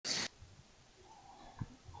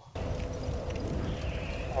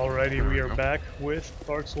Alrighty, we we are go. back with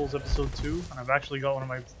Dark Souls Episode 2, and I've actually got one of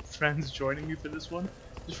my friends joining me for this one,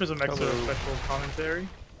 just for some extra Hello. special commentary.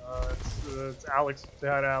 It's Alex. Say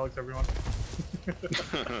hi to Alex, everyone.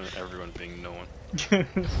 Everyone being no one.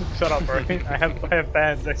 Shut up, alright? I have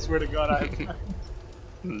fans. I swear to God, I have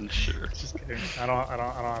fans. Sure. Just kidding. I don't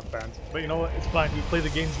have fans. But you know what? It's fine. We play the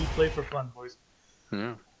games we play for fun, boys.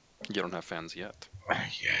 Yeah. You don't have fans yet.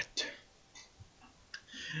 Yet.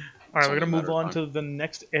 Alright, we're gonna move on to the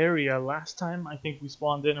next area. Last time, I think we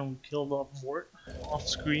spawned in and we killed off Mort. Off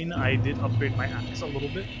screen, I did upgrade my axe a little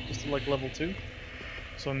bit, just to like level 2.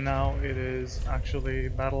 So now it is actually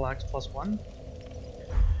Battle Axe +1.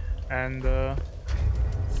 And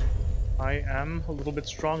I am a little bit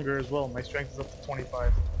stronger as well. My strength is up to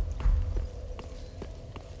 25.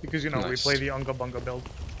 Because, you know, we Nice. play the Unga Bunga build.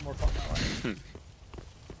 It's more fun that way.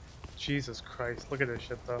 Jesus Christ, look at this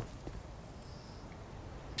shit though.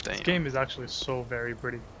 Damn. This game is actually so very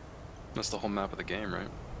pretty. That's the whole map of the game, right?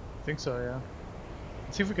 I think so, yeah.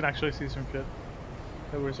 Let's see if we can actually see some shit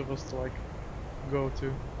that we're supposed to like go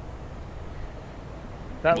to.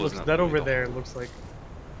 That Well, looks isn't that that over really there looks like.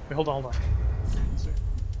 Wait, hold on. Let's see.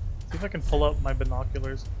 See if I can pull out my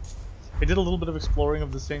binoculars. I did a little bit of exploring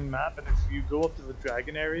of the same map, and if you go up to the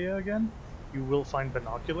dragon area again, you will find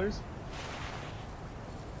binoculars.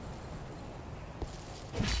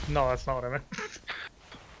 No, that's not what I meant.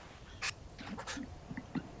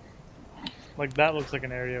 Like, that looks like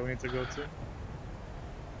an area we need to go to.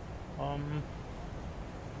 I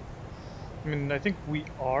mean, I think we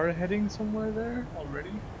are heading somewhere there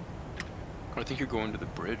already. I think you're going to the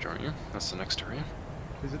bridge, aren't you? That's the next area.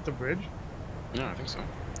 Is it the bridge? Yeah, I think so.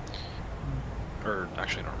 Or,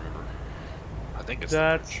 actually, I don't remember. I think it's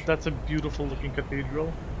That's a beautiful looking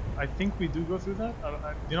cathedral. I think we do go through that.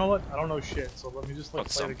 You know what? I don't know shit, so let me just like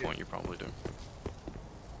At play some the game. point you probably do.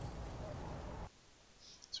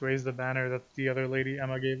 Let's raise the banner that the other lady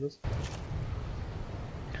Emma gave us.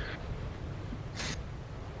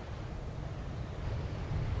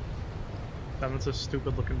 That's a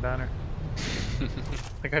stupid looking banner.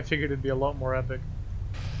 Like, I figured it'd be a lot more epic.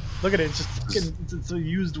 Look at it, it's just fucking, it's a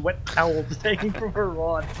used wet towel just hanging from her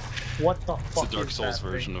rod. What the fuck It's a Dark is Souls that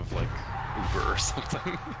version thing? of, like, Uber or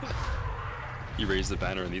something. You raise the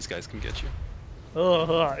banner and these guys can get you.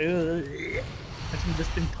 Imagine this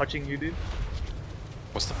thing touching you, dude.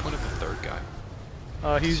 What's the point of the third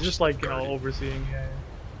guy? He's It's just like like, you know, guardian. overseeing, yeah.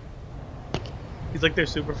 He's like their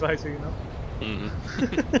supervisor, you know?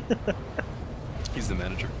 Mm-hmm. He's the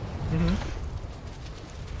manager. Mm-hmm.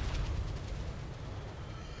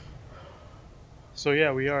 So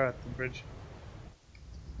yeah, we are at the bridge.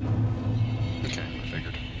 Okay, I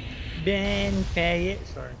figured. Bonfire.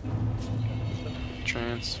 Sorry.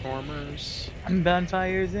 Transformers.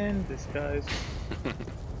 Bonfires in disguise.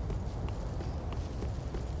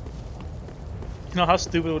 You know, how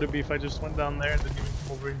stupid would it be if I just went down there and didn't even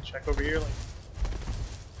come over and check over here? Like,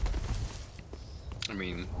 I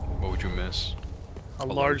mean, what would you miss? a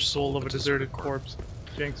large soul of a deserted corpse.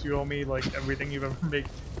 Jinx, you owe me like everything you've ever made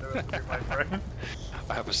the rest of your life, right?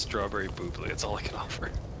 I have a strawberry boobly, that's all I can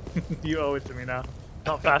offer. You owe it to me now.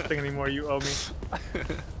 Not fasting anymore, you owe me.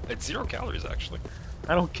 It's 0 calories, actually.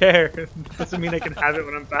 I don't care. Doesn't mean I can have it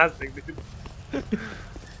when I'm fasting, dude.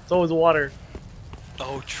 It's always water.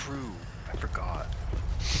 Oh, true. I forgot.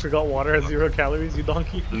 You forgot water has 0 calories, you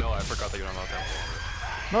donkey? No, I forgot that you're not allowed to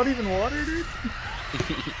have Not even water, dude?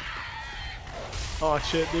 water. Oh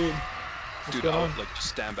shit, dude. What's Dude, going I on? would like just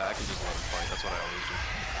stand back and just let them fight. That's what I always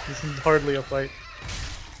This is hardly a fight.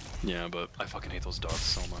 do. Yeah, but I fucking hate those dogs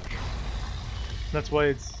so much. That's why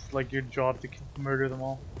it's like your job to murder them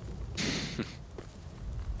all.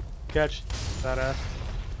 Catch, badass.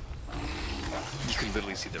 You can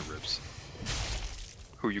literally see their ribs.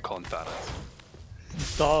 Who are you calling fat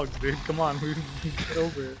ass? Dogs, dude. Come on, we get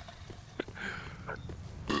over it.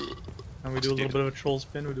 And we do a little bit of a troll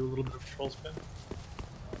spin.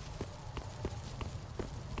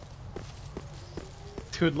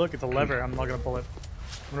 Dude, look, it's a lever. I'm not gonna pull it.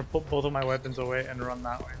 I'm gonna put both of my weapons away and run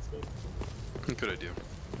that way instead. Good idea.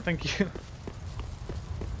 Thank you.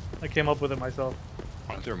 I came up with it myself.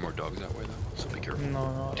 Aren't there more dogs that way though? So be careful.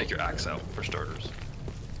 No. Take your axe out for starters.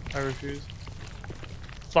 I refuse.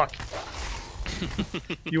 Fuck.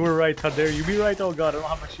 You were right. How dare you be right? Oh god, I don't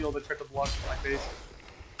have my shield. I tried to block my face.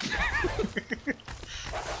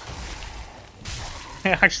 I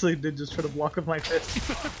actually did just try to block with my fist.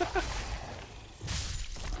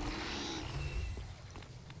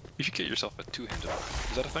 You should get yourself a two-handed.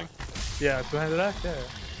 Is that a thing? Yeah, two-handed axe? Yeah.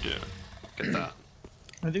 Yeah. Get that.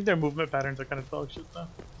 I think their movement patterns are kind of dog shit though.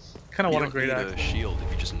 Kind of You want a don't great need axe. a shield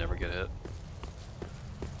if you just never get hit.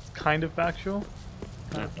 Kind of factual.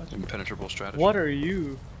 Yeah, impenetrable strategy. What are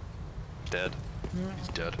you? Dead. He's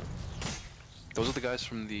dead. Those are the guys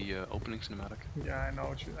from the opening cinematic. Yeah, I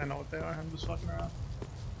know what they are. I'm just fucking around.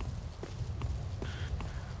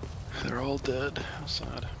 They're all dead. How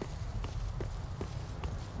sad.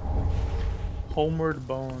 Homeward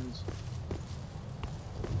Bones.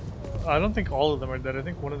 I don't think all of them are dead. I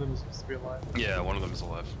think one of them is supposed to be alive. Yeah, one of them is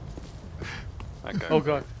alive. That guy. Oh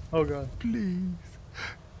god. Oh god. Please,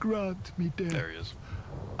 grant me death. There he is.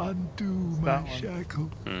 Undo that my one. shackle.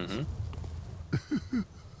 Mm-hmm.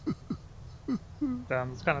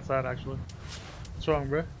 Damn, it's kind of sad actually. What's wrong,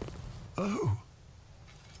 bro? Oh.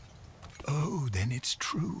 Oh, then it's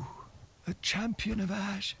true. A champion of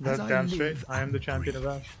Ash. That's as damn I straight. live I am the and champion of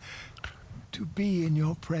breathe. Ash. To be in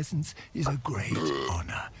your presence is a great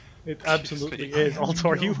honor. It absolutely I is. am Also,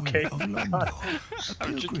 are you Yeoman okay? of London, a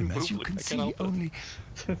I'm just pilgrim, as you mumbling, can I can't see, help it. only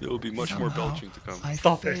There will be much more somehow belching to come. I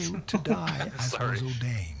Stop it. failed to die as Sorry. was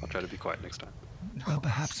ordained. I'll try to be quiet next time. Well,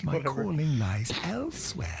 perhaps my Whatever. calling lies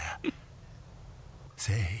elsewhere.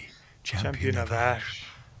 Say, Champion of Ash.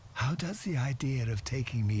 how does the idea of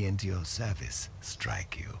taking me into your service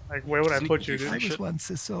strike you? Like, where would I Doesn't he put give you, you dude? I free was shit? once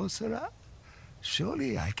a sorcerer.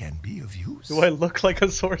 Surely I can be of use. Do I look like a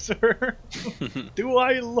sorcerer? Do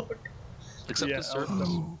I look? Except Yeah, the surface.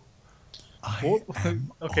 Oh, I What?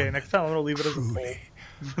 am Okay, next time I'm gonna leave it as a poll. truly.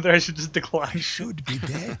 Whether I should just decline. I should be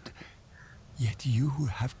dead. Yet you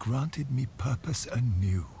have granted me purpose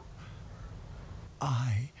anew.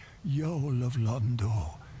 I, Yol of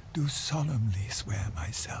Londo, do solemnly swear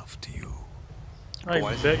myself to you. I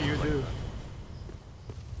Why is bet it you like do.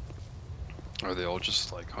 Are they all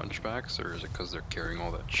just like hunchbacks, or is it because they're carrying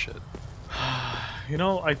all that shit? You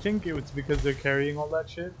know, I think it's because they're carrying all that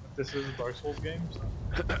shit. This is a Dark Souls game, so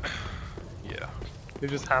Yeah. they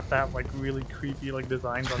just have to have like really creepy like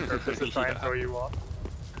designs on purpose to try and Yeah. throw you off.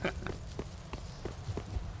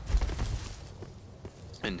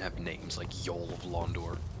 And have names like Yol of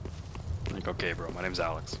Londor. Like, okay, bro, my name's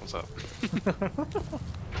Alex. What's up?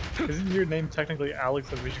 Isn't your name technically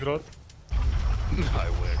Alex of Vishgrod? I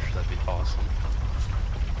wish. That'd be awesome.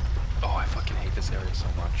 Oh, I fucking hate this area so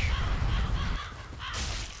much.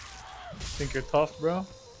 Think you're tough, bro?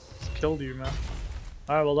 Just killed you, man.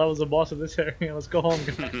 Alright, well that was the boss of this area. Let's go home,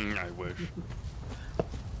 guys. I wish.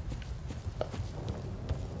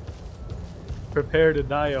 Prepare to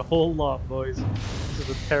die a whole lot, boys. This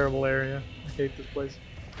is a terrible area. I hate this place.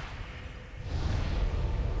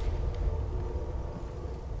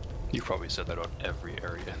 You probably said that about every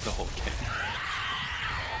area in the whole game.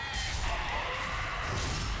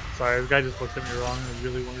 Sorry, this guy just looked at me wrong and I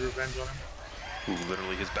really wanted revenge on him. Ooh,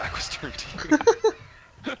 literally his back was turned to you.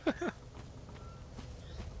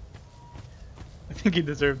 I think he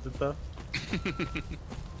deserved it though.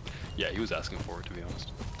 Yeah, he was asking for it, to be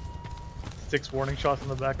honest. 6 warning shots in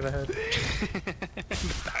the back of the head.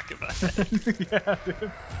 The back of that head. Yeah,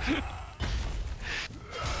 dude.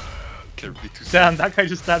 Can't be too Damn, that guy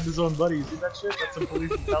just stabbed his own buddy. You see that shit? That's some police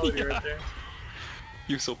brutality right there.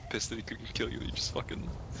 He was so pissed that he couldn't kill you, he just fucking...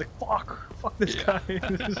 It's like, fuck this Yeah.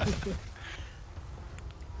 guy.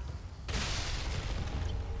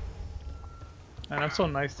 And I'm so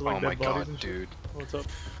nice to like Oh dead my bodies god, and shit. dude. What's up?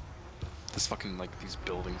 This fucking, like, these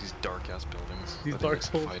buildings, these dark-ass buildings. These that they Dark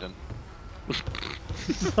get to Souls. fight in.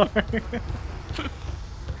 Sorry.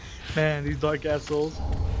 Man, these dark ass souls.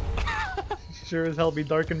 Sure as hell be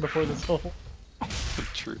darkened before the soul.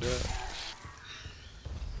 True that.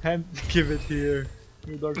 And give it here.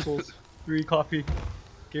 Your Dark Souls 3 coffee.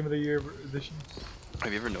 Game of the Year edition.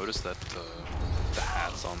 Have you ever noticed that the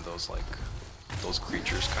hats on those, like, those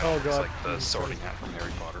creatures kind Oh of looks god. like the sorting hat from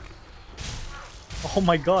Harry Potter? Oh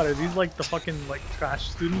my god, are these like the fucking like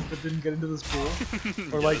trash students that didn't get into the school?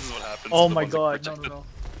 Or Yeah, like, this is what happens oh to the my ones that god, get no. rejected.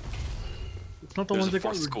 It's not the There's ones a that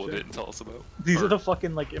got fourth school they rejected. didn't tell us about. These Or are the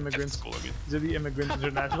fucking like fifth immigrants. school, I mean. These are the immigrant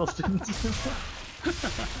international students.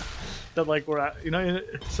 That like were at, you know,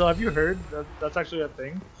 so have you heard that that's actually a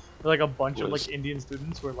thing? Like a bunch of Was- like Indian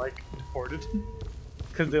students were like deported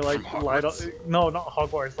because they like From lied. Hogwarts? No, not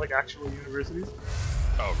Hogwarts, like actual universities,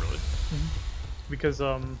 Oh, really? because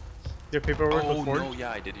their paperwork was Oh, forged. no,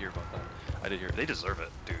 yeah, I did hear about that. I did hear. They deserve it,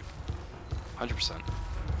 dude. 100%.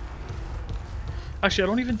 Actually, I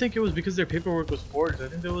don't even think it was because their paperwork was forged. I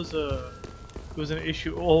think there was an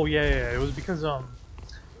issue. Oh yeah, it was because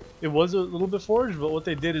it was a little bit forged, but what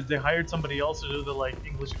they did is they hired somebody else to do the like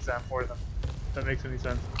English exam for them. If that makes any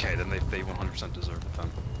sense. Okay, then they 100% deserve it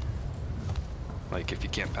then. Like, if you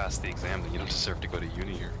can't pass the exam, then you don't deserve to go to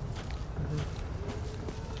uni here.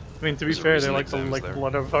 I mean, to be There's a fair, reason they're like the exams there.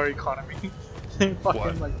 blood of our economy. They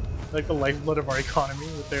fucking What? like the lifeblood of our economy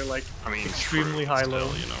with their like I mean, extremely true, high still,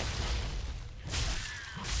 low. you know.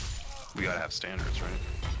 We gotta have standards, right?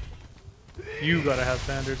 You gotta have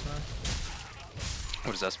standards, man.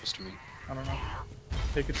 What is that supposed to mean? I don't know.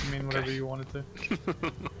 Take it to mean whatever Okay. you want it to.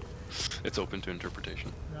 It's open to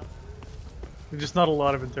interpretation. Yeah. There's just not a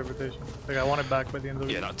lot of interpretation. Like, I want it back by the end of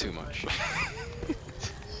the Yeah, week. not too much.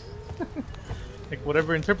 Like,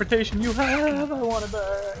 whatever interpretation you have, I want it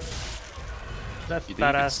back. That You think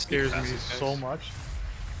fat you ass can scares skip me past these so guys? much.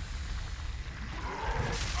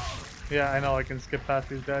 Yeah, I know I can skip past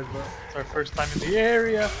these guys, but it's our first time in the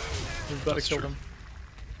area. We've got to That's kill true. them.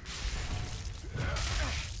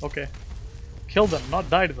 Okay. Kill them, not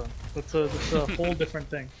die to them. That's a whole different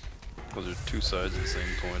thing. Those are two sides of the same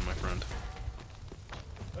coin, my friend.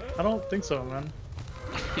 I don't think so, man.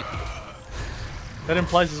 That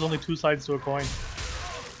implies there's only two sides to a coin.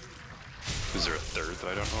 Is there a third that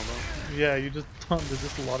I don't know about? Yeah, you just don't. There's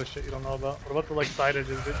just a lot of shit you don't know about. What about the like side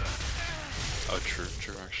edges, dude? Oh, true,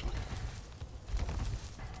 actually.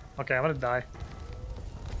 Okay, I'm gonna die.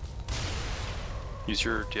 Do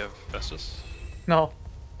you have Festus? No.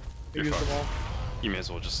 You're Use them fucked. all. You may as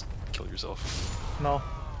well just kill yourself. No.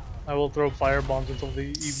 I will throw fire bombs until the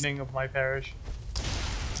evening of my parish.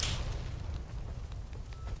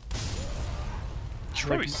 You should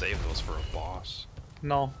probably save those for a boss.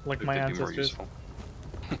 No, like They'd my be more ancestors. useful.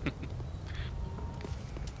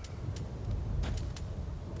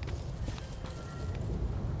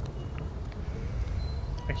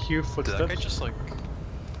 I hear Did footsteps. that guy just like...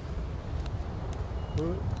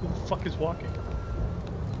 Who the fuck is walking?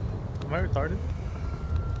 Am I retarded?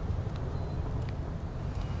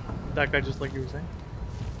 That guy just like you were saying?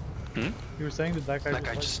 Hmm? You were saying that guy That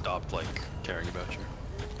guy like... just stopped like caring about you.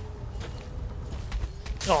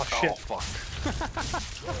 Oh shit. Oh fuck.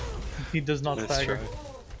 He does not Nice stagger. try.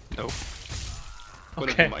 Nope. Well,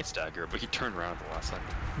 no, Okay. he might stagger, but he turned around at the last second.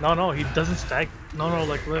 No, he doesn't stagger. No,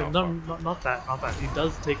 like Oh, not that. He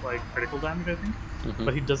does take like critical damage, I think, Mhm.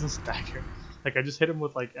 but he doesn't stagger. Like I just hit him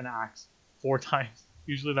with like an axe 4 times.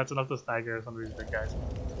 Usually that's enough to stagger some of these big guys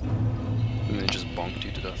And then he just bonked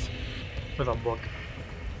you to death. with a book.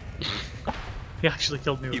 He actually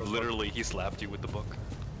killed me with He a literally, he slapped you with the book. book.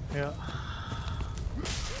 Yeah.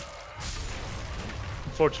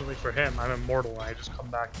 Unfortunately for him, I'm immortal. I just come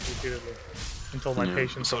back repeatedly until my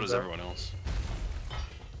patience So runs does out. everyone else.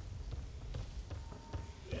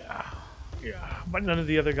 Yeah, but none of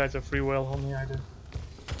the other guys have free will. Only I do.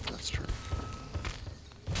 That's true.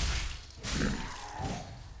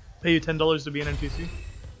 Pay you $10 to be an NPC.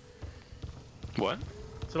 What?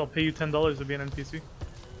 So I'll pay you $10 to be an NPC.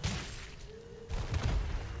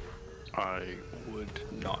 I would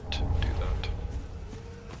not do that.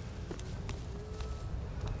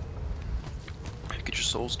 Get your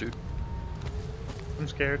souls, dude. I'm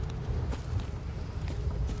scared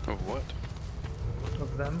Of what?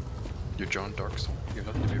 of them. You're John Darksoul. You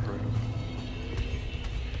have to be afraid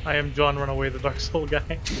of. I am John Runaway, the Dark Soul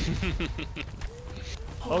guy.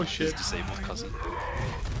 Oh His shit. disabled cousin.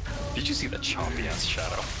 Did you see that choppy ass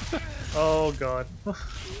shadow? Oh god.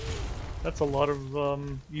 That's a lot of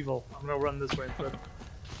evil. I'm gonna run this way instead.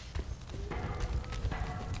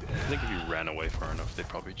 I think if you ran away far enough, they'd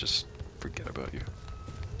probably just forget about you.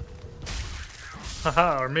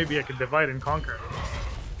 Haha, or maybe I could divide and conquer.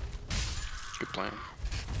 Good plan.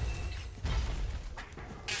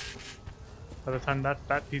 By the time that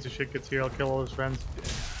fat piece of shit gets here, I'll kill all his friends.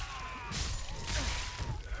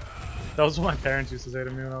 That was what my parents used to say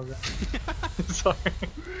to me when I was young. Sorry.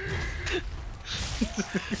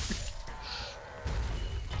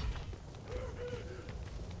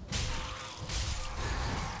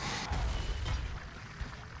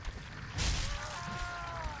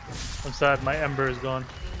 I'm sad, my ember is gone.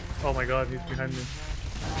 Oh my god, he's behind me.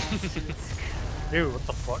 Ew, what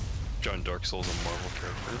the fuck? John Darksoul's a Marvel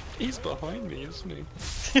character. He's behind me, isn't he?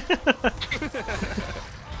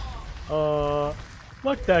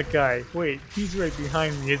 Fuck that guy. Wait, he's right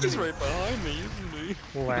behind me, isn't He's he? right behind me, isn't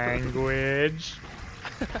he? Language.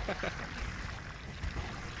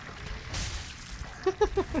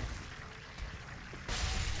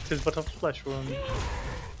 Tis but a flesh wound.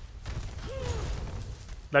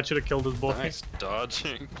 That should have killed his boy. Nice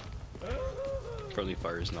dodging. Friendly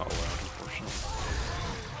fire is not allowed, unfortunately.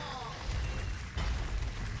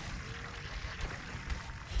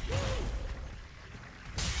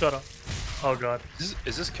 Shut up. Oh god. Is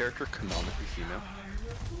this character canonically female?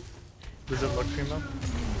 Does it look female?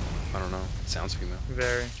 I don't know. It sounds female.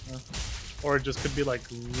 Very. Yeah. Or it just could be like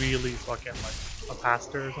really fucking like a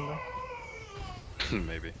pastor or something.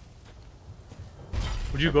 Maybe.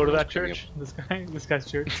 Would you go to that Everyone's church? This guy's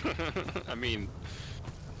church? I mean,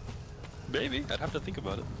 maybe. I'd have to think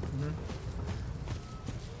about it.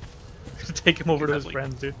 to take him over to his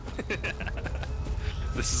Exactly. friends, dude.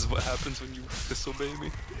 This is what happens when you disobey me.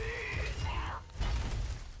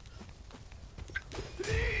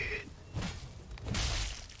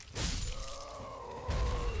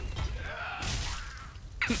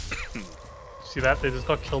 See that? They just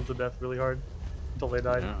got killed to death really hard until they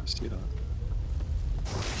died. Yeah, I see that.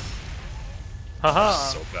 Haha!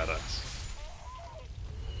 So badass.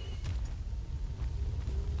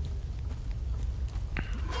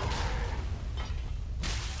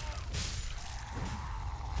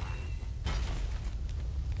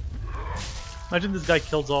 Imagine this guy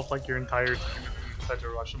kills off like your entire team and then you decide to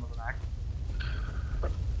rush him with an axe.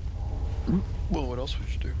 Well, what else would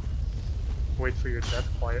you do? Wait for your death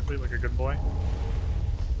quietly like a good boy.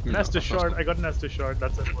 No, Estus that's shard, not- I got an Estus shard,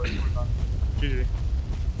 that's it, we're done. GG.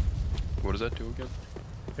 What does that do again?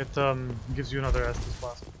 It gives you another Estus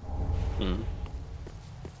flask. Mm-hmm.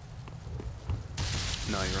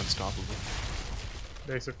 Now you're unstoppable.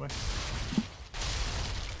 Basically.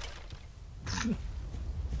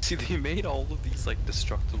 See, they made all of these like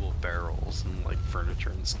destructible barrels and like furniture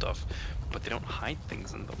and stuff, but they don't hide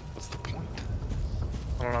things in them. What's the point?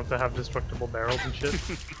 I don't have to have destructible barrels and shit.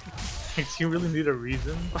 Like, do you really need a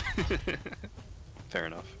reason? Fair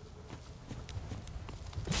enough.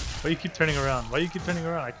 Why do you keep turning around? Why do you keep turning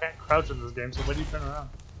around? I can't crouch in this game, so why do you turn around?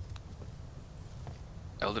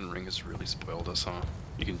 Elden Ring has really spoiled us, huh?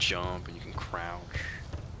 You can jump and you can crouch.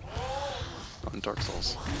 Not in Dark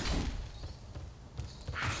Souls.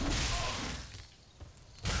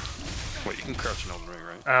 Wait, you can crouch in Elden Ring,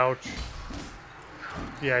 right? Ouch.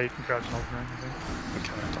 Yeah, you can crouch in Elden Ring, I think.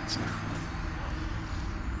 Okay, I thought so.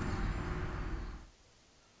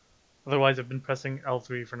 Otherwise, I've been pressing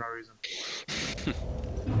L3 for no reason.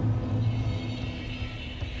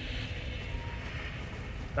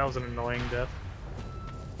 That was an annoying death.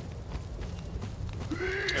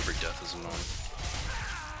 Every death is annoying.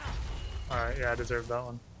 Alright, yeah, I deserved that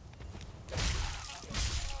one.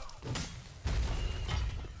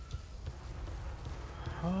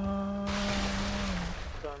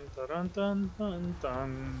 Dun dun dun dun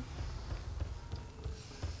dun.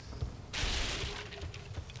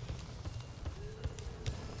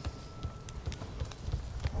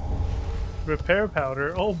 Repair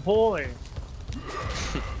powder, oh boy!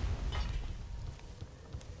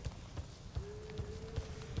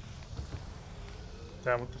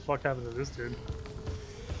 Damn, what the fuck happened to this dude?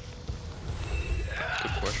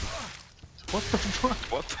 Good question. What the fuck?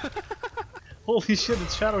 What? Holy shit,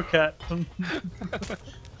 it's Shadowcat from,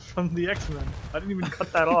 from the X-Men. I didn't even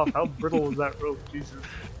cut that off. How brittle was that rope? Jesus.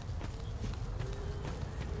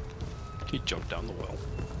 He jumped down the well.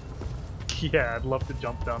 Yeah, I'd love to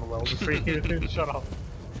jump down a well just for you to shut up.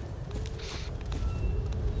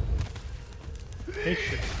 Hey,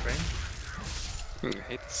 shit, Spring. I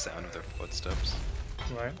hate the sound of their footsteps.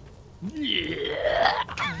 Right? Yeah!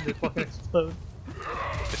 They fucking explode.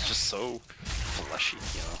 It's just so fleshy,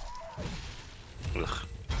 you know? Ugh.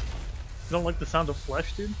 You don't like the sound of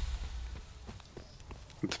flesh, dude?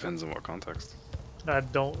 It depends on what context.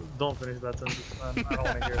 Don't finish that sentence, man. I don't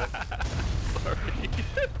want to hear it. Sorry.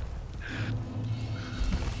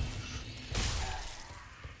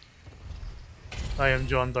 I am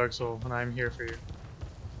John Darksoul, and I am here for you.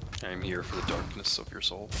 I'm here for the darkness of your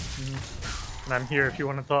soul. And I'm here if you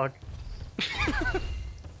want to talk.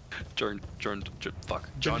 Fuck.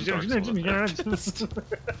 John Darksoul.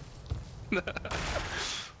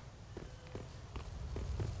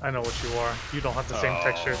 I know what you are. You don't have the same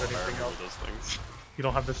texture as I anything remember else. those things. You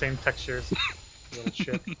don't have the same textures. You little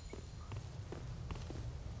shit.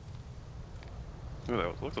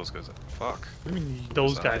 Look at those guys. Fuck. What do you mean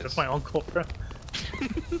those Those guys? eyes. That's my uncle, bro.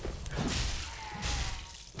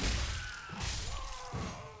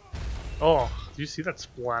 Oh, do you see that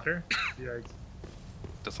splatter? Yikes.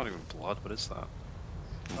 That's not even blood. What is that?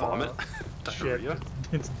 Vomit? Shit. Diarrhea?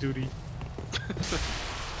 It's duty.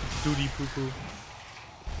 Duty poo poo.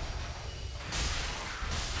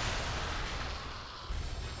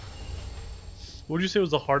 What would you say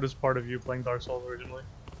was the hardest part of you playing Dark Souls originally?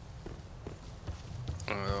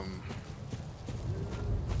 I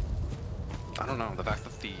don't know. The fact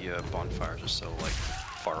that the bonfires are so like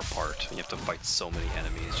far apart, and you have to fight so many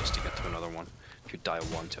enemies just to get to another one. If you die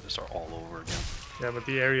once, you have to start all over again. Yeah, but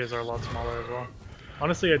the areas are a lot smaller as well.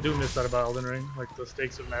 Honestly, I do miss that about Elden Ring, like the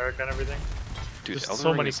stakes of America and everything. Dude, Just Elden so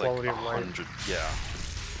Ring many is quality like of life. 100. Yeah.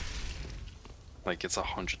 Like it's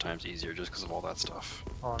 100 times easier just because of all that stuff.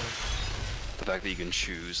 Honest. The fact that you can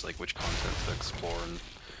choose like which content to explore and,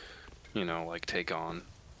 you know, like take on,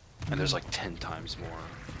 and there's like 10 times more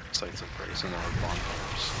sites of praise and more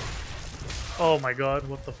bonfires. Oh my god,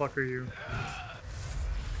 what the fuck are you?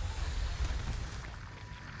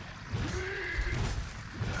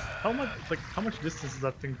 How much, like, how much distance does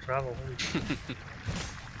that thing travel? Holy shit.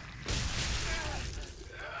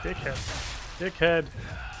 Dickhead. Dickhead.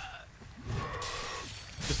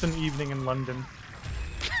 Just an evening in London.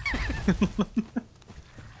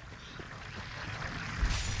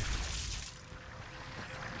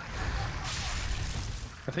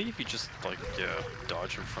 I think if you just, like, yeah,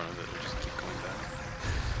 dodge in front of it, it'll just keep going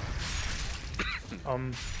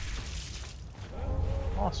back.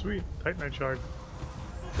 Oh, sweet. Titanite shard.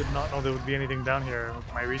 Did not know there would be anything down here.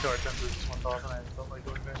 My retard sensor just went off and I felt like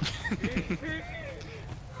going there.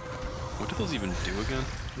 What do those even do again?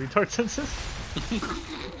 Retard sensors?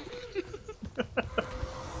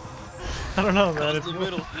 I don't know, man. I was in the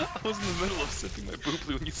middle of sipping my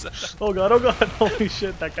boobly when you said that. Oh god, oh god. Holy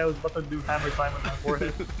shit, that guy was about to do hammer time with my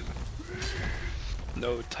forehead.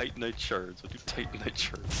 No, Titanite shards. What do Titanite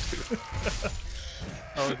shards do?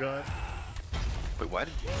 Oh god. Wait, why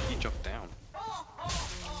did he jump down?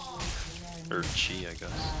 Or she, I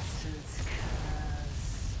guess.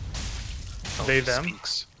 Oh, They, them?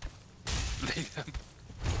 Skinks. They, them.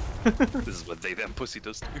 This is what they, them pussy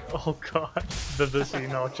does to you. Oh god. The sea.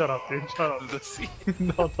 No, shut up, dude. Shut up. The sea.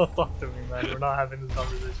 No, don't talk to me, man. We're not having this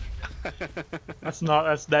conversation.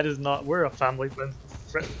 That is not. We're a family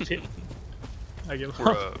friendly. I give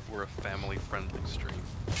up. We're a family friendly stream.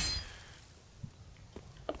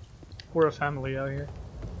 We're a family out here.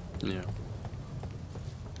 Yeah.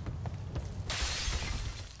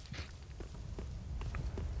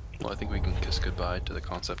 Well, I think we can kiss goodbye to the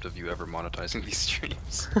concept of you ever monetizing these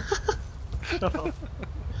streams. Shut up.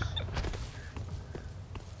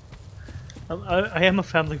 I am a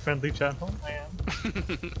family friendly channel. I am.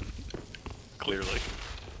 Clearly.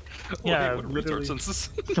 Yeah, what literally. retard census?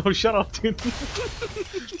 No, shut up, dude.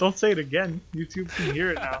 Don't say it again. YouTube can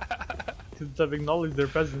hear it now. Because I've acknowledged their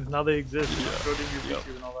presence. Now they exist. Yeah. Uploading your Yep.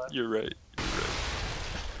 YouTube and all that. You're right.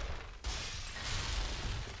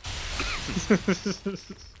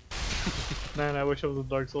 Man, I wish I was a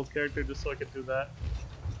Dark Souls character just so I could do that.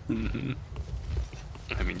 Mm-hmm.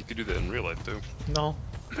 I mean, you could do that in real life too. No,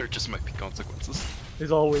 There just might be consequences.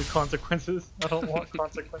 there's always consequences. I don't want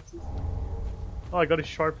consequences. Oh, I got a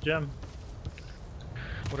sharp gem.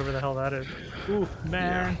 Whatever the hell that is. Ooh,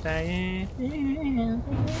 man.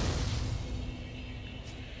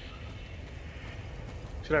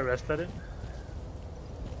 Should I rest at it?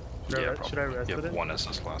 Should I rest You at have it? one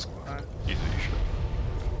SS class left. Alright. You should.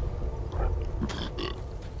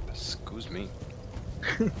 Excuse me.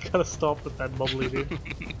 Gotta stop with that bubbly, dude.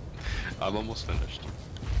 I'm almost finished.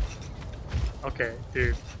 Okay,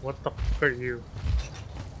 dude. What the fuck are you?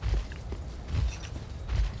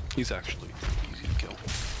 He's actually easy to kill.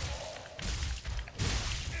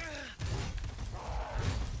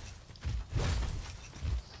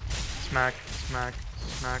 Smack, smack,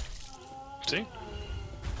 smack. See?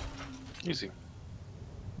 Easy.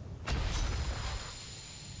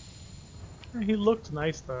 He looked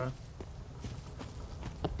nice though.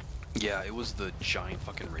 Yeah, it was the giant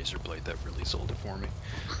fucking razor blade that really sold it for me.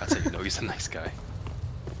 That's how you know he's a nice guy.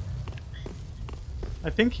 I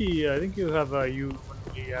think you have you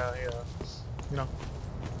know.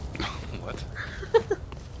 What?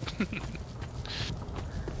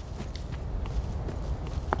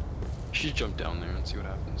 You should jump down there and see what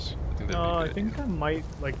happens. I think that'd be a No, good I think idea. I might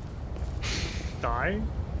like die.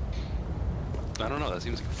 I don't know, that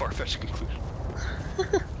seems like a far-fetched conclusion.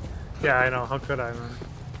 Yeah, I know. How could I, man?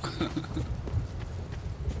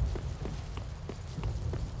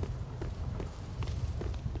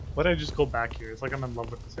 Why'd I just go back here? It's like I'm in love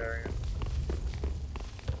with this area.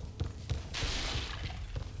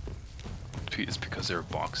 It's because there are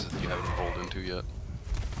boxes that you haven't rolled into yet.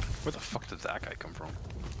 Where the fuck did that guy come from?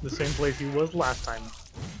 The same place he was last time.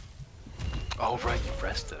 Oh right, you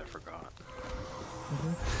rested, I forgot.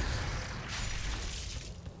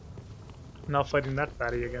 Now fighting that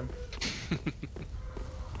fatty again.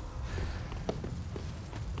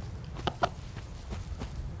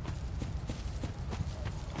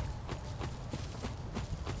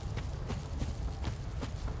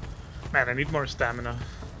 Man, I need more stamina.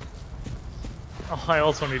 Oh, I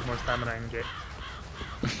also need more stamina in game.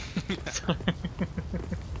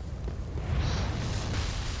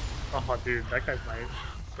 Oh, dude, that guy's my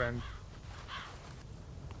friend.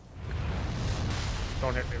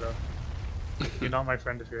 Don't hit me though. You're not my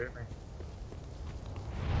friend if you hit me.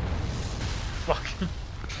 Fuck.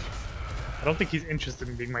 I don't think he's interested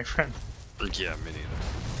in being my friend. Yeah, me neither.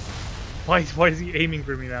 Why is he aiming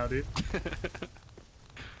for me now, dude?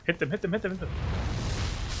 Hit them, hit them, hit them, hit them.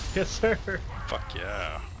 Yes, sir. Fuck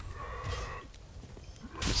yeah.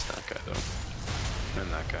 Missed that guy though.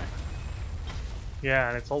 And that guy. Yeah,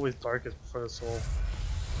 and it's always darkest before the soul.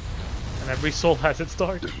 every soul has its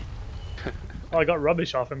start. Oh, I got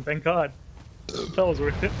rubbish off him, thank god. That was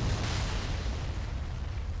worth it.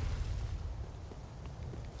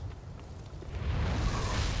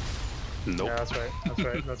 Nope. Yeah, that's right, that's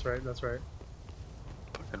right, that's right, that's right.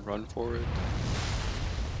 Fucking run for it.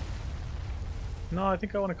 No, I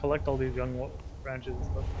think I want to collect all these young branches and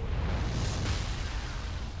stuff.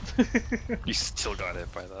 You still got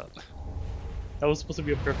hit by that. That was supposed to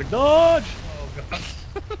be a perfect dodge! Oh god.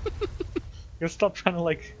 You gotta stop trying to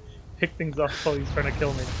like pick things up while he's trying to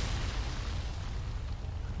kill me.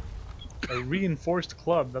 A reinforced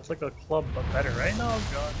club. That's like a club but better, right? Oh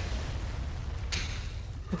god.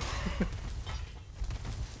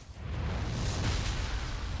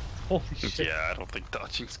 Holy shit. Yeah, I don't think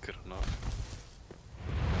dodging's good enough.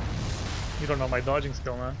 You don't know my dodging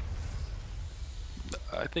skill, man.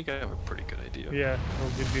 I think I have a pretty good idea. Yeah,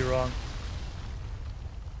 well, you'd be wrong.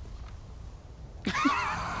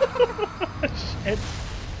 Shit.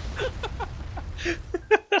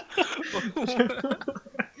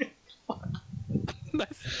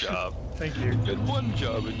 Nice job. Thank you. Good one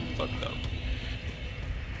job and you fucked up.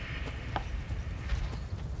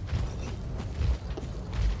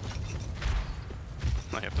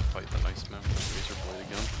 I have to fight the nice man with the razor blade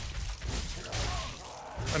again.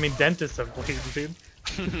 I mean, dentists have blades, dude.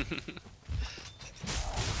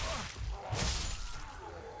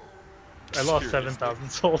 I lost 7,000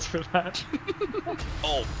 souls for that.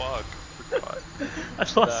 Oh fuck. Forgot. I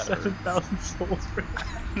lost 7,000 souls for that.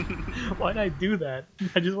 Why'd I do that?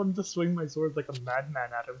 I just wanted to swing my sword like a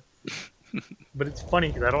madman at him. But it's funny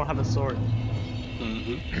because I don't have a sword.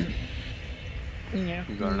 Mm-hmm. Yeah.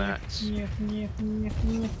 You got an axe. Yeah.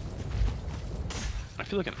 I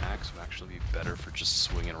feel like an axe would actually be better for just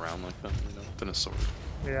swinging around like that, you know, than a sword.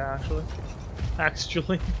 Yeah, actually.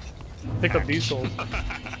 Actually. Pick up these souls.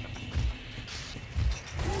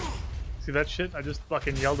 See that shit? I just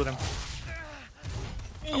fucking yelled at him.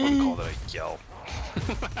 I wouldn't call that a yell.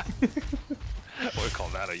 I wouldn't call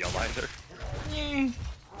that a yell either.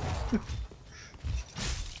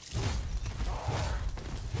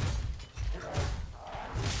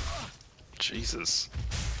 Jesus.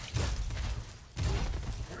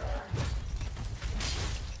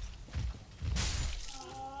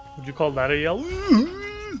 Would you call that a yell? More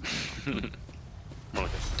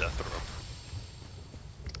like a death throw.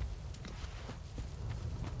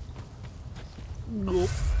 Nope.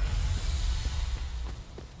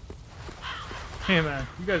 Hey man,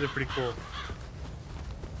 you guys are pretty cool.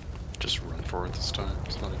 Just run for it this time.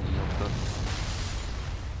 It's not even worth it.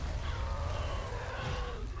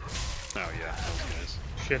 Oh yeah, those guys.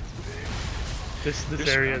 Shit. This You're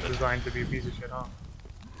area is surrounded. designed to be a piece of shit, huh?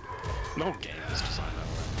 No game is designed that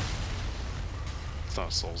way. It's not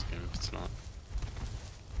a Souls game if it's not.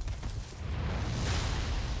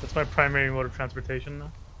 That's my primary mode of transportation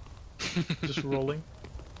now. Just rolling.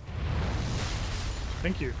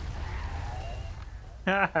 Thank you.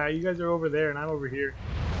 Haha, you guys are over there and I'm over here.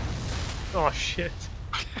 Oh shit.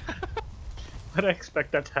 Why'd I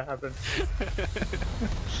expect that to happen?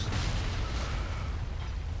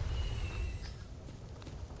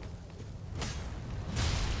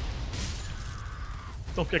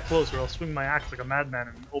 Don't get close or I'll swing my axe like a madman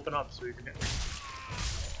and open up so you can hit me.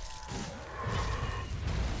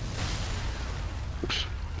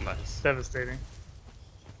 Nice. Devastating.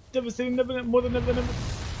 Devastating, never, more than never, never.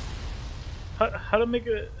 How to make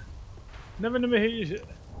a... Never, never hit you shit.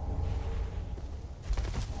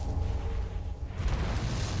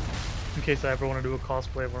 In case I ever want to do a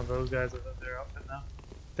cosplay of one of those guys that have their outfit now.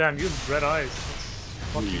 Damn, you have red eyes. That's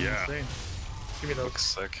fucking Yeah. insane. Give me those. Looks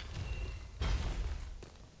sick.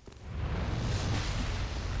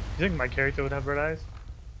 You think my character would have red eyes?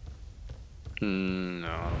 No,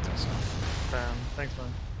 I don't think so. Damn, thanks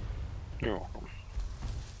man. You're welcome.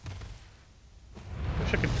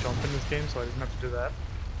 Wish I could jump in this game so I didn't have to do that.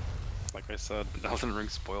 Like I said, Elden Ring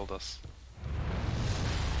spoiled us.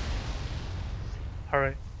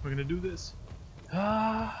 Alright, we're gonna do this.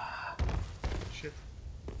 Ah, shit.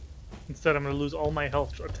 Instead, I'm gonna lose all my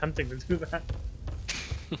health attempting to do that.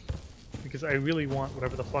 Because I really want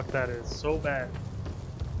whatever the fuck that is so bad.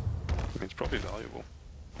 I mean, it's probably valuable.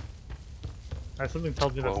 Something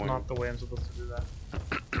tells me that's Glowing. not the way I'm supposed to do that.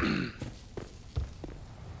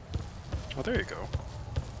 Oh, there you go.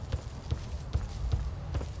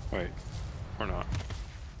 Wait, or not.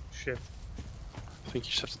 Shit. I think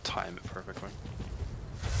you just have to time it perfectly.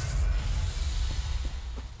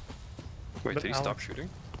 Wait, But did he Alan- stop shooting?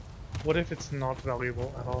 What if it's not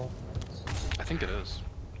valuable at all? I think it is.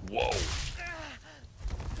 Whoa!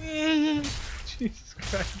 Jesus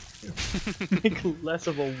Christ. Make less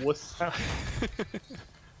of a wuss sound.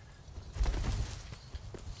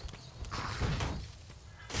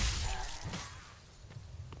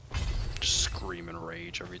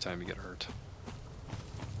 damage every time you get hurt.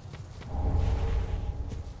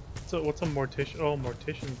 So what's a mortician? Oh,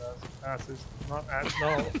 mortician does asses, not ass.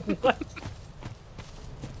 No, what?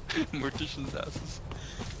 Mortician's asses.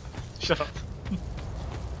 Shut up.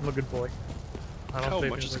 I'm a good boy. I don't How say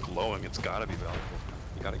much is things like- glowing? It's gotta be valuable.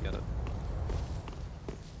 You gotta get it.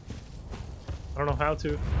 I don't know how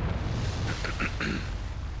to.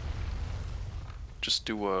 Just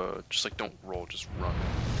do just like don't roll, just run.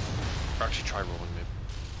 Or actually try rolling maybe.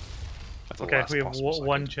 At the Okay, last we have possible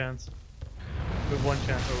one second. chance. We have one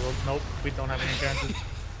chance. Nope, we don't have any chances.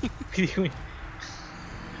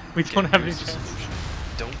 we don't have any Here's the chances. solution.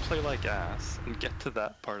 Don't play like ass and get to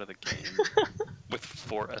that part of the game with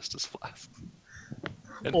 4 Estus flasks.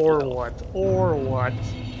 And Or full health. what? Or what?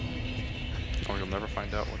 Or you'll never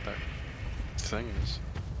find out what that thing is.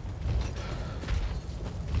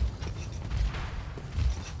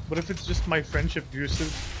 What if it's just my friendship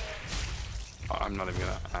juices? I'm not even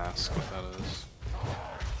gonna ask what that is.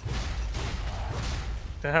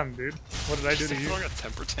 Damn, dude. What did I do to you? Throwing a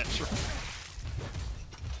temper tantrum.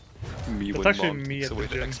 Me It's when actually mom me takes at away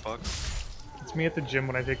the the gym. Xbox. It's me at the gym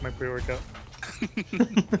when I take my pre-workout.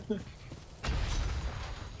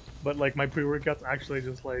 But like my pre-workout's actually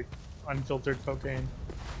just like unfiltered cocaine.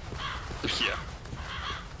 Yeah.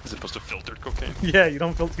 As opposed to filtered cocaine. Yeah, you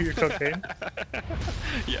don't filter your cocaine.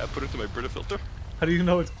 Yeah, put it into my Brita filter. How do you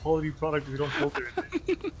know it's quality product if you don't filter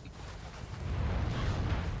it?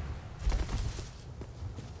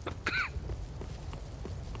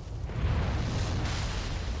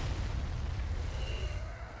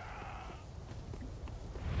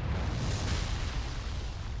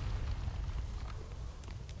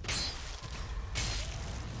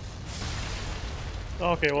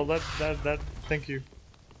 Okay, well that thank you.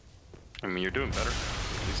 I mean, you're doing better.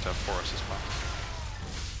 At least have 4 assist points.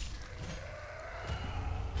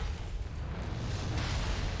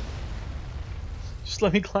 Just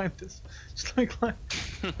let me climb this. Just let me climb.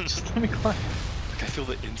 Just let me climb. Like, I feel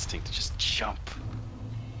the instinct to just jump.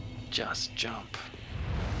 Just jump.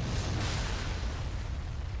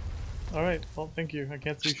 Alright, well thank you. I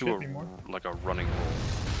can't see Just shit do anymore. like a running roll.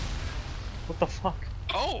 What the fuck?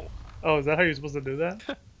 Oh! Oh, is that how you're supposed to do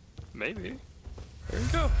that? Maybe. There you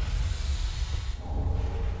go.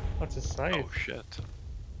 That's a scythe. Oh shit.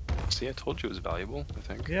 See, I told you it was valuable, I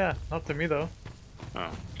think. Yeah, not to me though. Oh,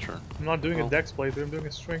 sure. I'm not doing Well. a dex playthrough, I'm doing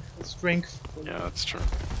a strength. Yeah, that's true.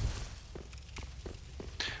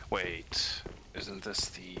 Wait, isn't this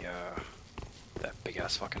the, that big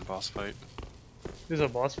ass fucking boss fight? There's a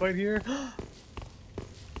boss fight here?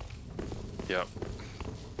 Yep.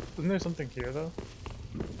 Isn't there something here though?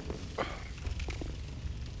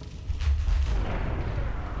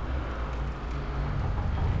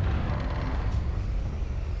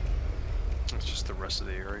 It's just the rest of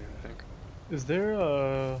the area, I think. Is there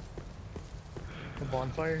a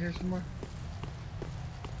bonfire here somewhere?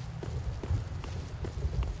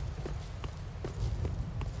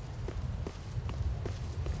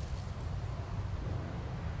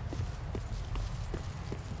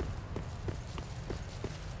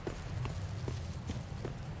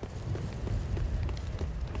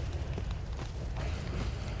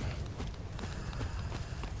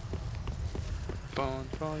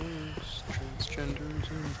 Bonfires,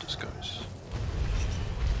 transgenders in disguise.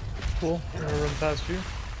 Cool, I'm gonna run past you.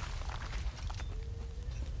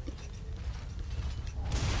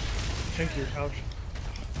 Thank you, ouch.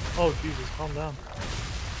 Oh Jesus, calm down.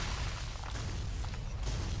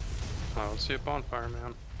 I don't see a bonfire,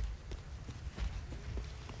 man.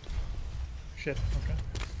 Shit, okay.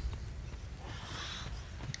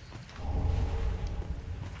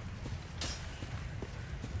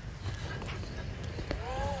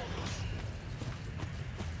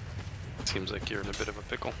 Seems like you're in a bit of a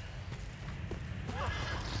pickle.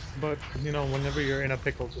 But, you know, whenever you're in a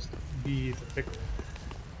pickle, just be the pickle.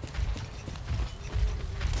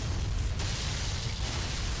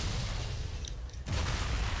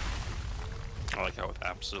 I like how with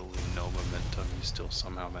absolutely no momentum, you still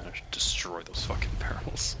somehow managed to destroy those fucking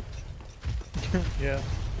barrels. Yeah.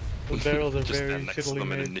 The barrels are Just very stand next to shittily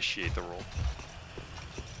them and made. initiate the roll.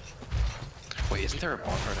 Wait, isn't there a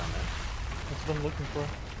bonfire down there? That's what I'm looking for.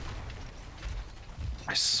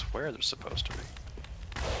 I swear there's supposed to be.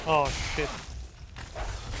 Oh shit.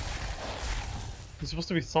 There's supposed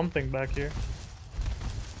to be something back here.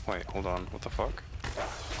 Wait, hold on. What the fuck?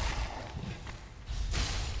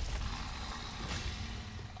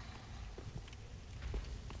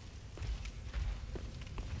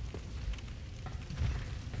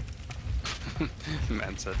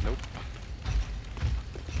 Man said nope.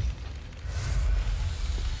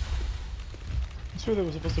 I'm sure there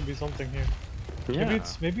was supposed to be something here. Yeah.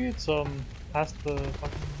 Maybe it's past the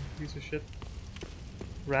fucking piece of shit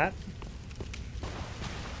rat.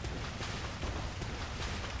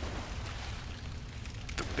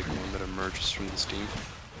 The big one that emerges from the steam.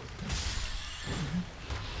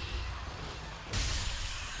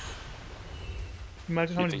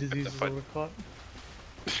 Imagine how You many think that diseases if I- I would have caught.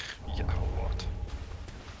 Yeah, a lot.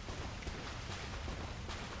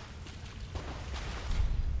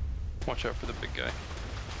 Watch out for the big guy.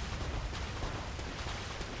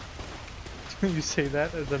 You say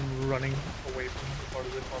that as I'm running away from him as hard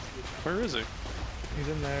as I possibly can. Where is he? He's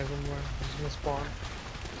in there somewhere. He's gonna spawn.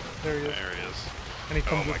 There he is. There he is. And he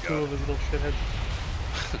comes Oh my with two God. of his little shitheads.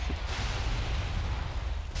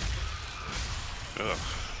 Ugh,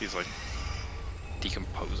 he's like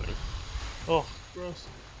decomposing. Oh, gross.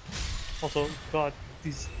 Also, God,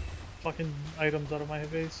 these fucking items out of my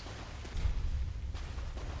face.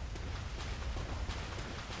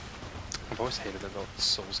 I've always hated about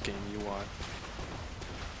Souls game UI.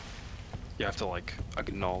 You have to like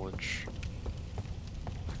acknowledge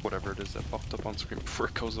whatever it is that popped up on screen before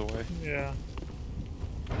it goes away. Yeah.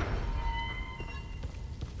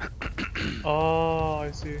 Oh,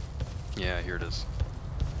 I see. Yeah, here it is.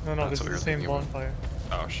 No, no, That's this what is the you're same thinking about. bonfire.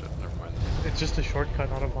 Oh shit, never mind. It's just a shortcut,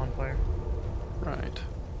 not a bonfire. Right.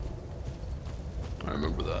 I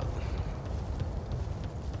remember that.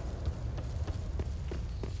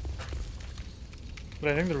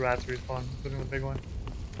 But I think the rats respawn, including the big one.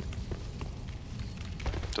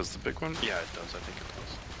 Does the big one? Yeah, it does. I think it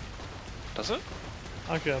does. Does it?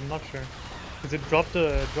 Actually, I'm not sure. Because it dropped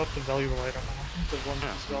a valuable item. I don't think the ones Yeah,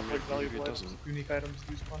 that so drop like maybe valuable it items, doesn't. unique items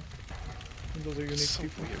respawn. I think those are unique So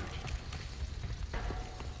people. weird.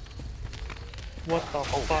 What the Oh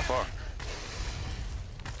fuck? fuck.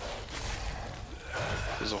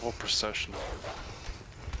 There's a whole procession of them.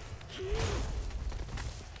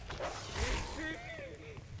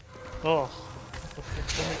 Oh. What the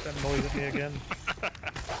fuck? Don't make that noise at me again.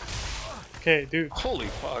 Okay, dude, Holy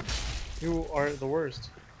fuck. you are the worst.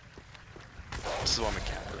 This is why I'm a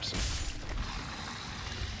cat person.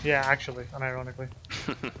 Yeah, actually, unironically.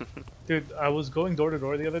 Dude, I was going door to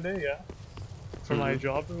door the other day, yeah, for my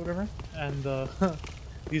job or whatever, and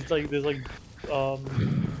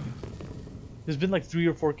there's been like 3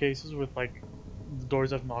 or 4 cases with like the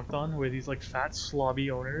doors I've knocked on where these like fat slobby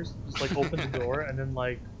owners just like open the door and then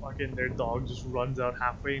like fucking their dog just runs out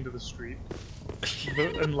halfway into the street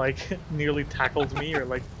and like nearly tackles me or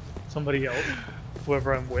like somebody else,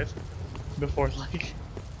 whoever I'm with, before like.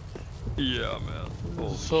 Yeah, man.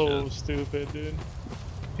 Holy So shit. stupid, dude.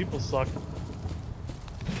 People suck.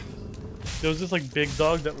 There was this like big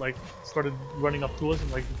dog that like started running up to us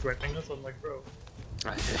and like threatening us. I'm like, bro.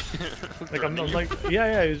 Like I'm like,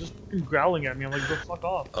 yeah, he was just growling at me. I'm like, bro, fuck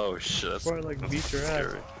off. Oh shit, that's, Before I like that's beat your ass.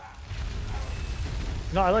 scary.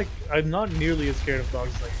 No, I'm not nearly as scared of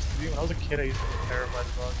dogs as I used to be. When I was a kid, I used to be terrified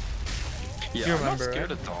of dogs. Yeah, You I'm remember, not scared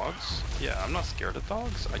right? of dogs. Yeah, I'm not scared of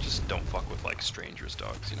dogs. I just don't fuck with like strangers'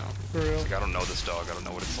 dogs, you know? For real. It's like I don't know this dog, I don't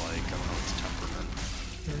know what it's like, I don't know its temperament.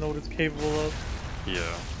 I don't know what it's capable of. Yeah.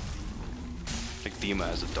 Like Dima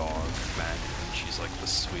has a dog, Maggie, and she's like the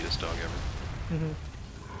sweetest dog ever.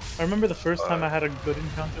 I remember the first time I had a good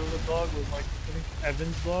encounter with a dog was like, I think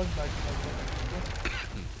Evan's dog back in like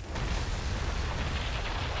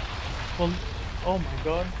well, oh my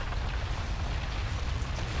god.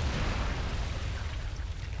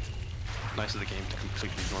 Nice of the game to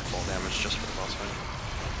completely ignore fall damage just for the boss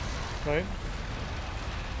fight. Right?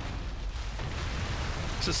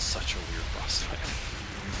 This is such a weird boss fight.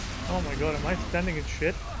 Oh my god, am I standing in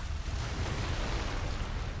shit?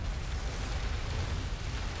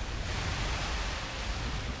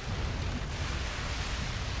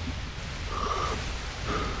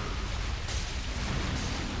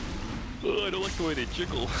 Oh, I don't like the way they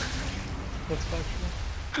jiggle. That's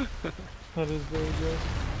factual. That is very gross.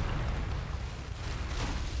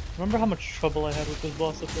 Remember how much trouble I had with this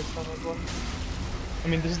boss the first time I fought him? I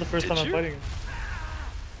mean, this is the first Did time you? I'm fighting him.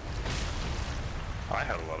 I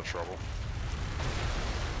had a lot of trouble.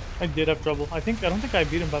 I did have trouble. I don't think I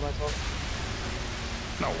beat him by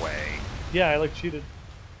myself. No way. Yeah, I like cheated.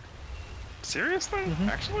 Seriously? Mhm.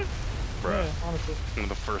 Actually? Bruh. Yeah, honestly. One of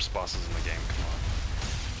the first bosses in the game, come on.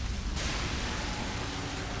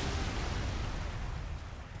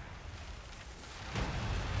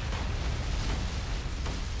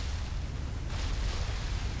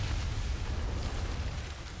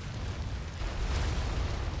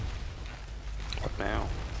 What now?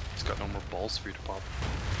 He's got no more balls for you to pop.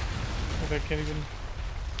 Like I can't even.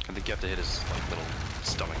 I think you have to hit his like little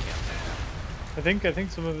stomach hand. I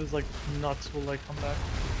think some of his like nuts will like come back.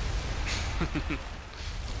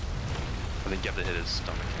 And think you have to hit his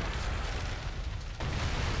stomach.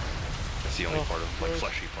 That's the only part of, like,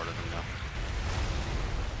 fleshy part of him now.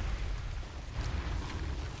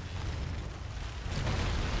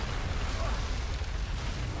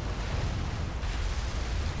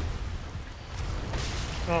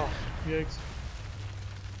 Oh, yikes.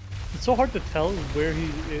 It's so hard to tell where he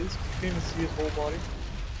is. You can't even see his whole body.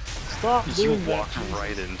 Stop doing that. You walked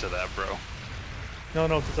right into that, bro.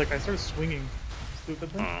 No, because like I started swinging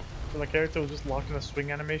stupidly. So my character was just locked in a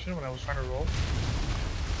swing animation when I was trying to roll.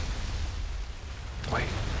 Wait.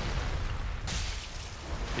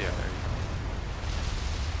 Yeah, there you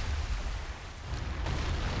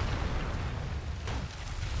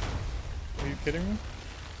go. Are you kidding me?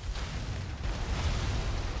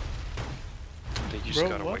 I think you just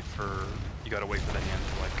gotta wait for the hand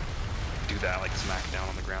to like do that, like smack down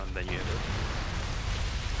on the ground, and then you hit it.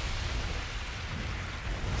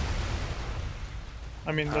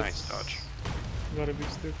 I mean, nice dodge. Gotta be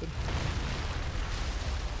stupid.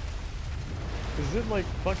 Is it like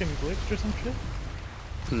fucking glitched or some shit?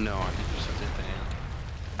 No, I think you just have to hit the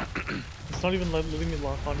hand. It's not even letting me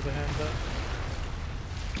lock onto the hand though.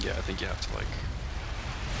 Yeah, I think you have to like...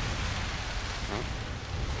 Huh?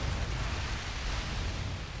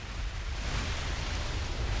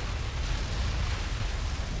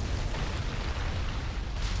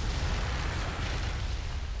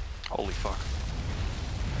 Holy fuck.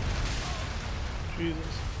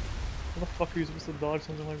 Jesus. How the fuck are you supposed to dodge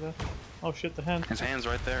something like that? Oh shit, the hand. His hand's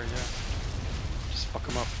right there, yeah. Just fuck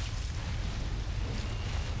him up.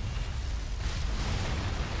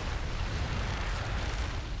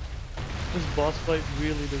 This boss fight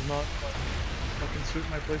really does not like, fucking suit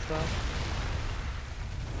my playstyle.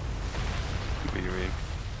 What do you mean?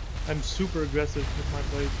 I'm super aggressive with my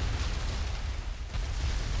plays.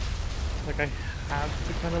 Like I have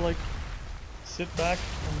to kind of like sit back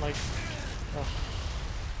and like,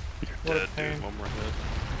 You're dead, dude. One more hit.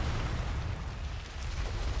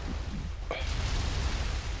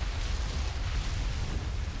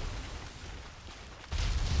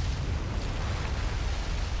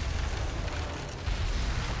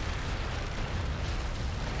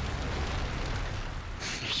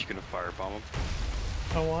 You gonna firebomb him?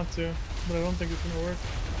 I want to, but I don't think it's gonna work.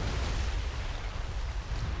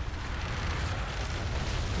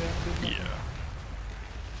 Yeah.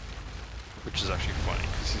 Which is actually funny,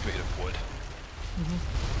 because he's made of wood.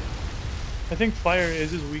 I think fire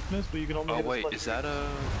is his weakness, but you can only hit wait, is that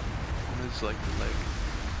his, like, leg?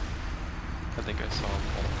 I think I saw him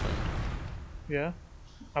fall thing. Yeah?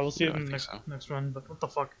 I will see it in the so. next run, but what the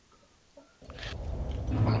fuck?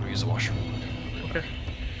 I'm gonna use the washroom. Okay.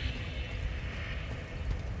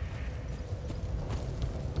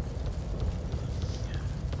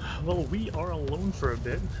 Well, we are alone for a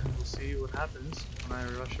bit, and we'll see what happens when I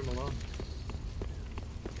rush him alone.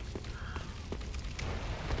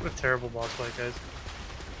 What a terrible boss fight, guys.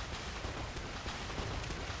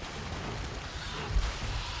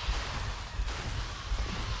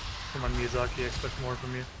 Come on, Miyazaki, I expect more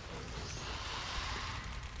from you.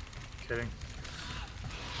 Kidding.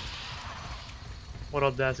 What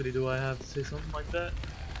audacity do I have to say something like that?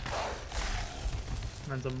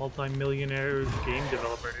 Man's a multi-millionaire game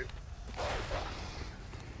developer, dude.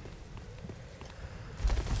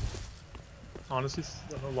 Honestly,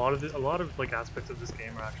 a lot of like aspects of this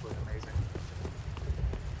game are actually amazing.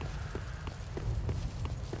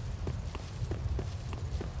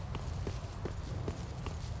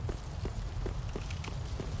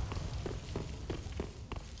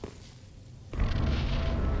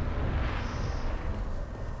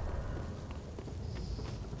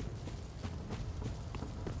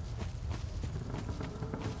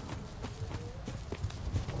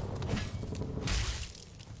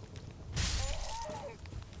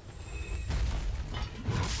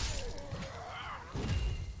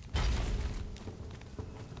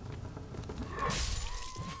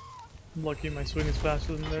 I'm lucky my swing is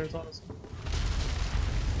faster than theirs, honestly.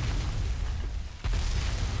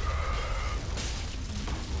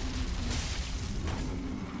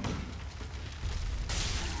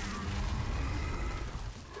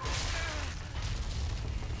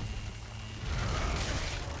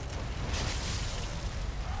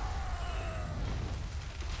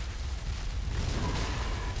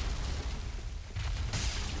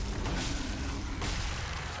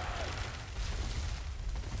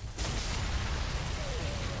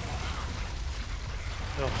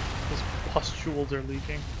 Oh, his pustules are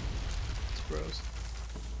leaking. It's gross.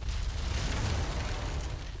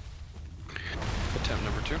 Attempt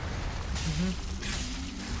number 2.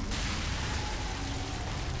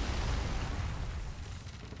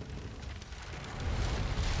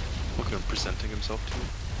 Look You know, presenting himself to you.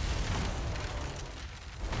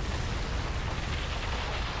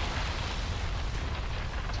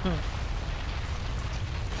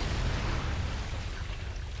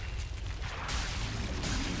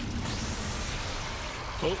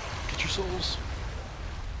 Oh, get your souls.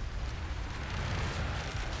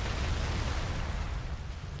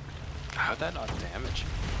 How'd that not damage?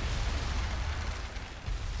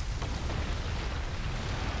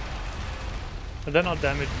 Did that not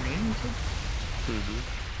damage me? Mm-hmm.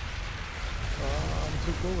 I'm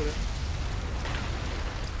too cool with it.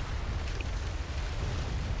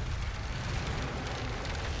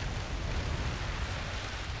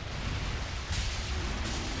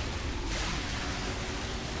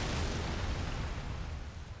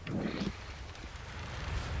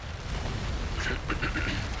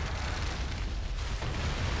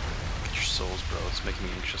 Get your souls, bro. It's making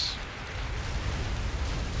me anxious.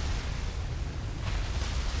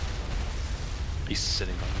 He's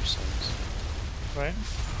sitting on your souls. Right?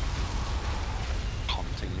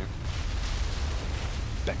 Haunting you.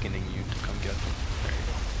 Beckoning you to come get them. There you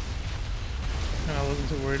go. And I wasn't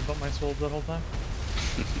too worried about my souls that whole time.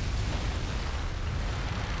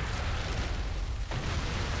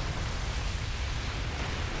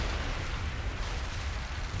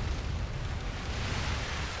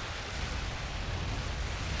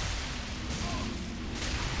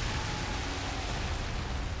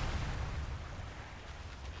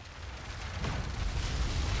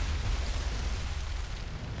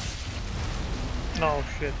 Oh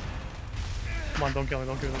shit. Come on, don't kill me,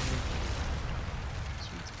 don't kill me.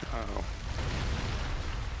 Sweet. Oh.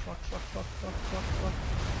 Fuck.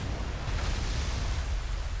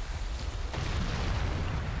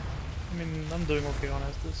 I mean, I'm doing okay on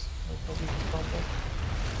Estus. I'll probably just pump up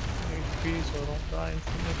HP so I don't die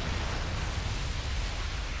instantly.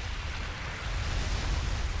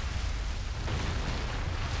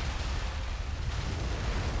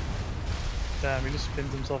 Damn, he just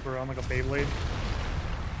spins himself around like a Beyblade.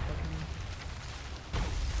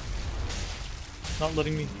 Not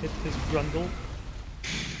letting me hit his grundle.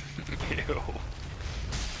 Ew.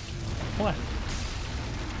 What?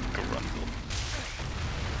 Grundle.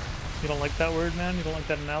 You don't like that word, man? You don't like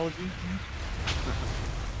that analogy?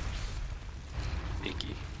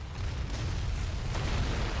 Icky.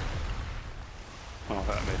 Oh,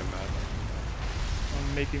 that made him mad.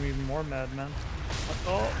 I'm making me even more mad, man.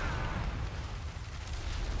 Oh!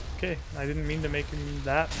 Okay, I didn't mean to make him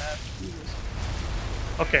that mad. Jesus.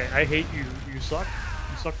 Okay, I hate you. You suck.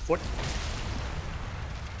 You suck foot.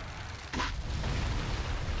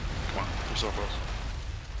 Come on, we're so close.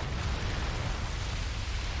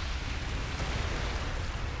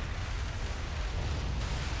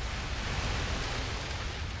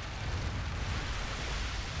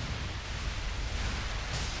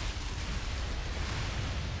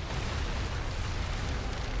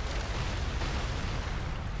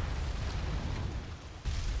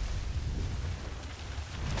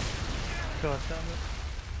 God damn it.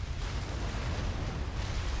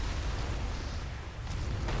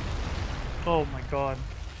 Oh my god.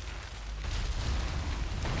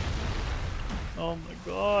 Oh my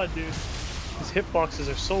god, dude. These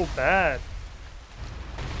hitboxes are so bad.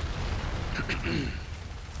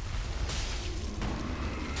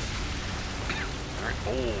 Alright,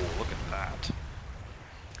 oh, look at that.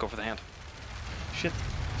 Go for the hand. Shit.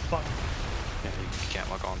 Fuck. Yeah, you can't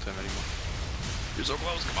lock onto him anymore. You're so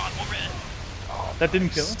close, come on, move it! Oh, That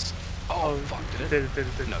didn't nice. kill him? Oh, fuck, did it? Did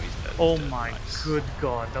it. No, he's dead. Oh He's dead. my Nice. good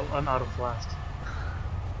god. I'm out of blast.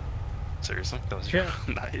 Seriously? That was your... Yeah.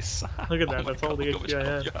 Nice. Look at that, Oh my that's all God, the look HP how I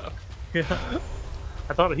much had. health you have. Yeah.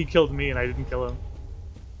 I thought he killed me and I didn't kill him.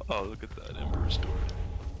 Oh, look at that Emperor story.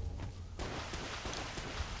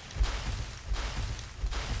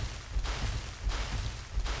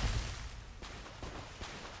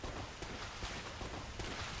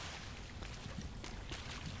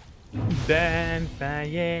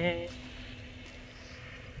 Bonfire.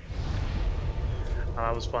 Oh,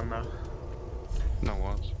 that was fun though. No, it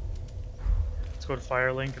was. Let's go to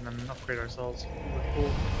Firelink and then upgrade ourselves.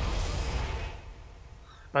 Cool.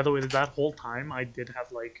 By the way, that whole time I did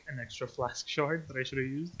have like an extra flask shard that I should have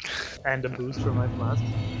used, and a boost for my flask,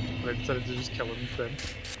 but I decided to just kill him instead.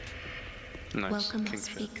 Nice. Welcome King and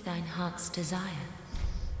speak thine heart's desire.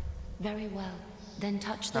 Very well, then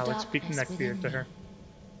touch the Now let's speak darkness neckbeard within to me. her.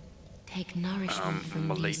 Take nourishment from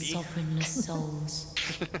my these lady. sovereignless souls.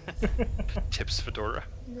 Tips Fedora.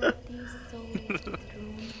 Let these souls withdrawn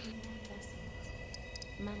from vessels.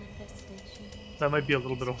 Manifestation. That might be a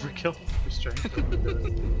little bit overkill for strength.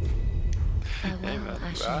 Hey Farewell, man, you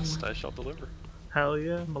Ashen asked, One. I shall deliver. Hell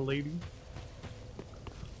yeah, my lady.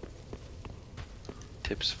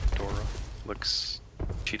 Tips fedora. Looks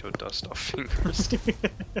Cheeto dust off fingers.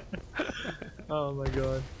 Oh my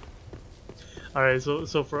god. Alright, so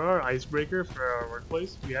for our icebreaker for our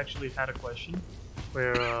workplace, we actually had a question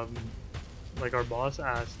where like our boss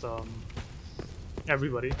asked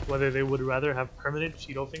everybody whether they would rather have permanent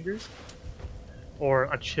Cheeto fingers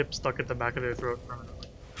or a chip stuck at the back of their throat permanently.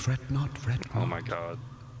 Fret not, fret not. Oh my god.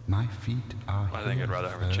 My feet are I think I'd rather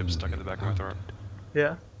have a chip stuck in the back of my throat.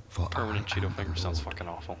 Yeah? For Permanent I Cheeto am finger the sounds Lord, fucking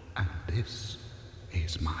awful. and this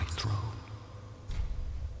is my throne.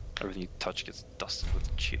 Everything you touch gets dusted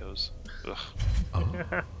with Cheetos. Ugh.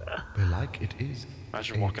 Oh, belike it is.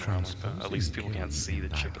 Imagine a walking around like that. At transposing least people can't kiln see in the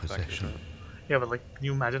thy chip at the back of your possession. throat. Yeah, but like, can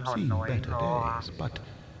you imagine how Seen annoying? better Oh, days, but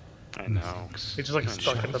I know. it's just like Kinda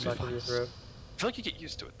stuck at the shows. back of your throat. I feel like you get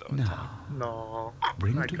used to it though. in time. now No,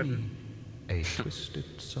 bring I to couldn't. me a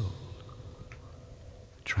twisted soul.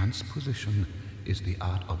 Transposition is the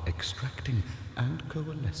art of extracting and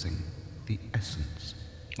coalescing the essence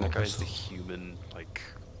That of the guy's the soul. human, like,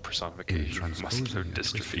 In personification of muscular transposing a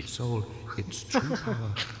twisted dystrophy. soul, its true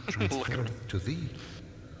power transferreth to thee.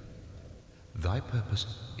 Thy purpose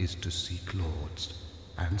is to seek lords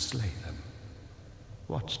and slay them.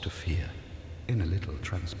 What's to fear in a little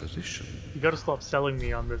transposition? You gotta stop selling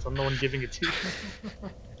me on this. I'm the one giving it to you.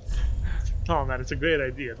 No, man, it's a great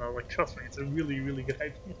idea. No, like, trust me, it's a really, really good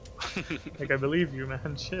idea. Like, I believe you,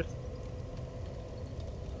 man. Shit.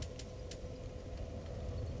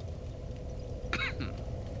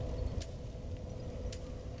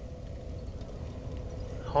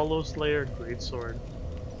 Hollow Slayer Greatsword.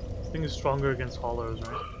 This thing is stronger against hollows,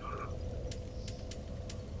 right?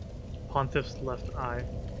 Pontiff's left eye.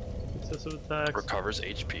 Successive attacks. Recovers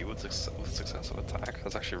HP with successive attack.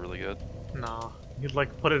 That's actually really good. Nah. You'd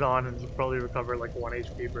like put it on and you'd probably recover like 1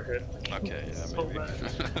 HP per hit. Okay, yeah, So maybe.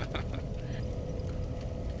 bad.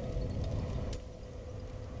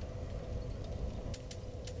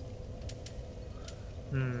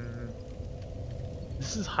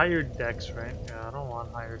 This is higher dex, right? Yeah, I don't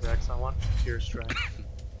want higher dex. I want pure strength.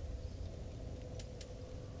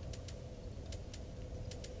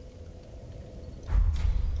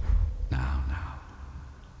 Now,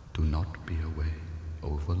 do not be away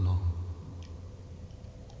over long.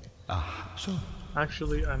 Ah, so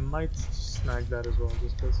Actually, I might snag that as well,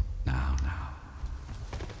 just because. now.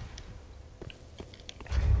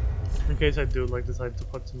 In case I do like decide to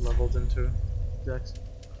put some levels into dex.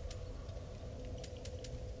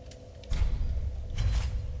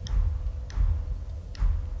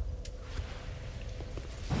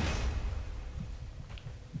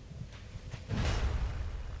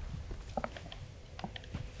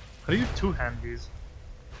 How do you two-hand these?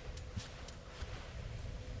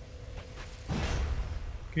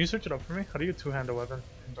 Can you search it up for me? How do you two-hand a weapon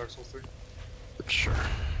in Dark Souls 3? Sure.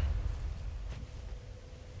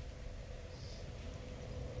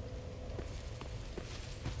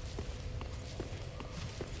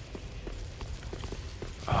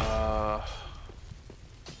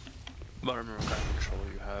 I don't remember what kind of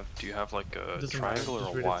controller you have. Do you have like a Doesn't matter, triangle just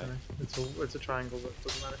or a read it Y? to me. It's a triangle, but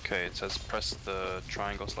doesn't matter. Okay, it says press the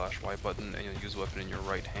triangle/Y button and you'll use the weapon in your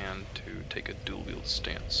right hand to take a dual wield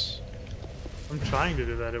stance. I'm trying to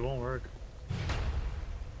do that, it won't work.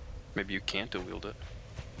 Maybe you can't dual wield it.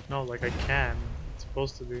 No, like I can. It's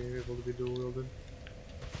supposed to be able to be dual wielded.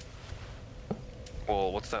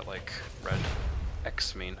 Well, what's that like red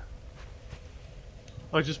X mean?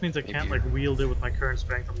 Oh, it just means I can't like wield it with my current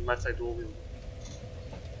strength unless I dual wield it.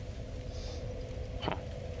 Huh.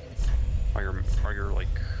 Are your like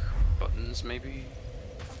buttons maybe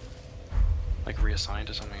like reassigned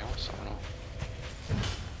to something else? I don't know.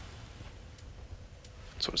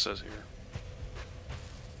 That's what it says here.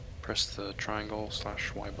 Press the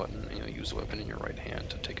triangle/Y button and you'll use the weapon in your right hand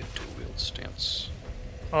to take a dual wield stance.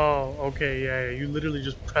 Oh, okay, yeah. You literally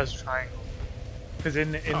just press triangle. Because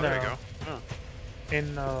in There you go. Oh.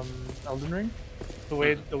 in Elden Ring, the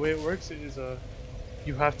way it works is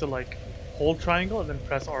you have to like hold triangle and then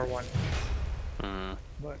press R1.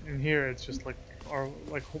 But in here it's just like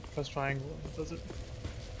press triangle and it does it.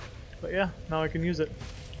 But yeah, now I can use it.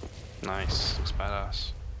 Nice. Looks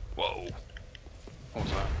badass. Whoa. What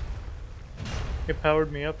was that? It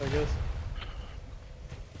powered me up, I guess.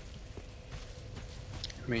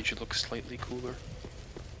 Made you look slightly cooler.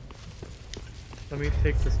 Let me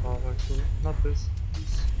take this off actually. Not this.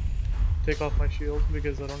 Just take off my shield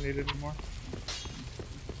because I don't need it anymore.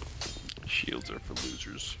 Shields are for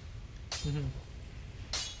losers.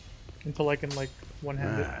 Until I can like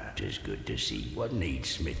one-hand it. Just good to see what needs,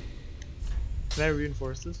 Smith. Can I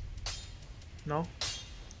reinforce this? No?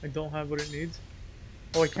 I don't have what it needs?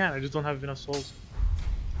 Oh, I can, I just don't have enough souls.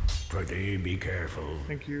 Pretty be careful.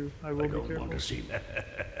 Thank you. I I will be don't careful. want to see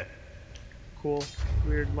that. Cool.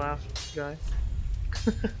 Weird laugh guy.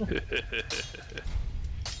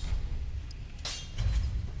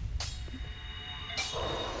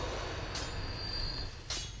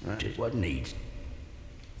 Just what needs.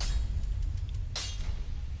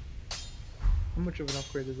 How much of an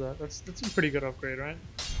upgrade is that? That's a pretty good upgrade, right?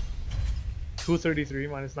 233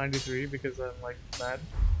 minus 93 because I'm like mad.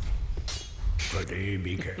 Pretty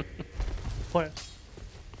be careful. What?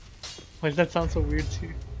 Why does that sound so weird to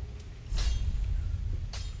you?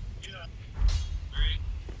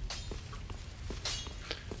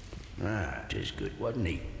 Just good. What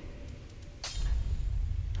need.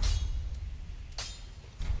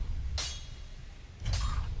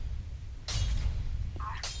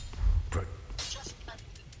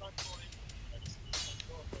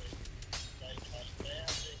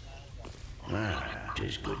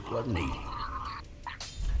 Just good. What need.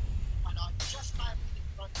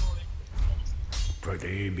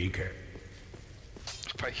 Pretty be careful.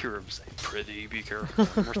 If I hear him say pretty, be careful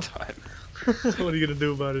one more time. What are you gonna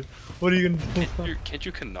do about it? What are you gonna do about it? Can't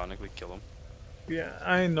you canonically kill him? Yeah,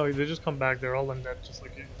 I know, they just come back, they're all undead just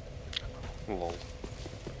like you. Lol.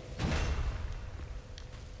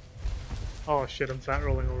 Oh shit, I'm fat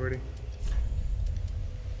rolling already.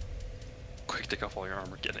 Quick, take off all your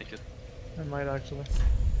armor, get naked. I might actually.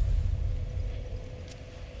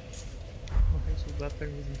 Okay, so that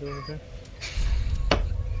thing doesn't do anything.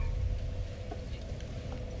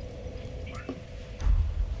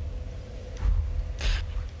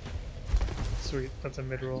 Sweet, that's a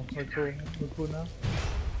mid roll. We're cool. We're cool now.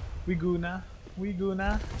 We go now. We go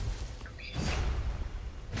now.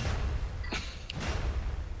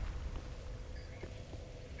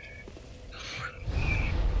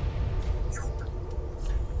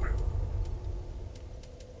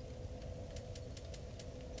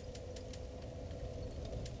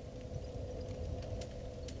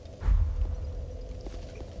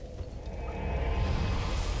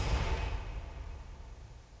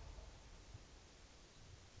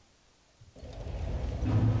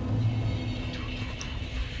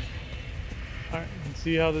 Alright, let's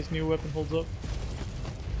see how this new weapon holds up.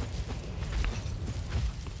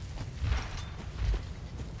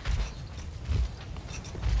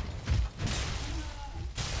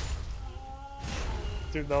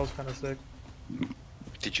 Dude, that was kind of sick.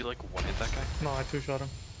 Did you like one-hit that guy? No, I two-shot him.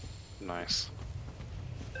 Nice.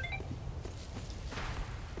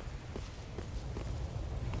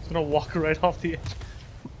 He's gonna walk right off the edge.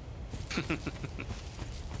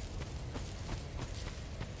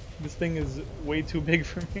 This thing is way too big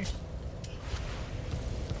for me.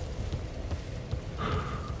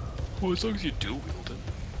 Well, as long as you do wield it.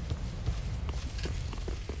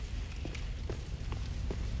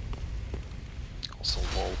 Also,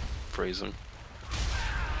 lol, phrase him.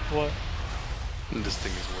 What? This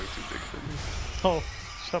thing is way too big for me. Oh,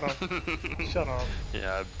 shut up. Shut up.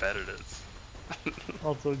 Yeah, I bet it is.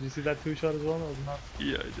 Also, did you see that two-shot as well? That was nuts.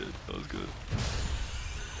 Yeah, I did. That was good.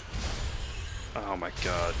 Oh my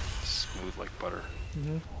god. Smooth like butter.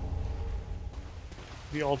 Mm-hmm.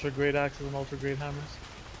 The ultra great axes and ultra great hammers.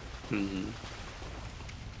 Mm-hmm.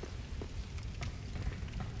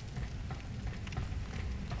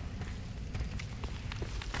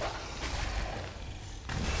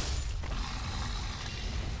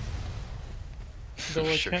 Though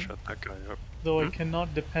I Sure, can't, shut that guy up. though I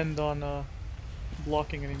cannot depend on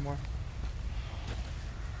blocking anymore.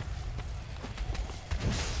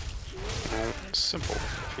 Well, simple.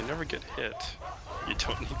 If you never get hit, you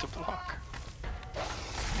don't need to block.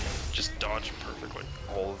 Just dodge perfectly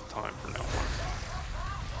all the time from now on.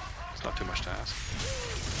 It's not too much to ask.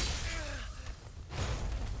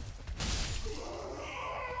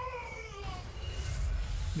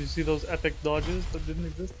 Did you see those epic dodges that didn't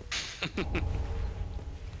exist?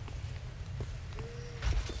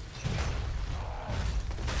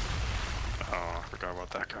 Oh, I forgot about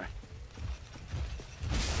that guy.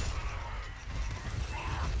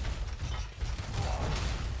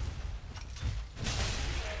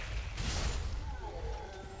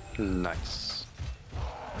 Nice.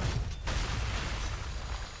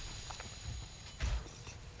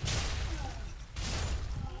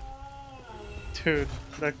 Dude,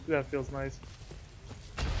 that feels nice.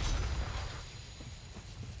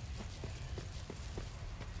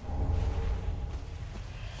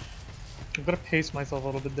 I've got to pace myself a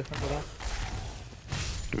little bit different with that.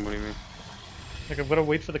 What do you mean? Like, I've got to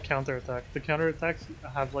wait for the counter attack. The counter attacks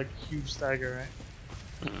have like huge stagger,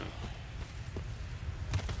 right?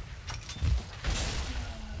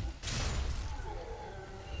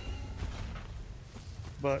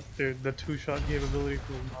 But dude, the two-shot capability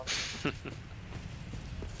feels nuts.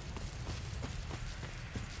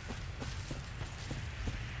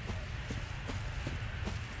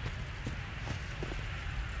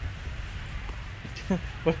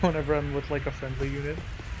 But whenever I'm with like a friendly unit,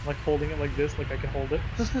 I'm, like holding it like this, like I can hold it,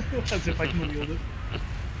 as if I can wield it.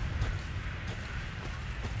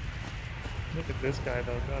 Look at this guy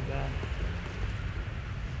though, goddamn.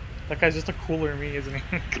 That guy's just a cooler me, isn't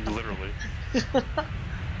he? Literally.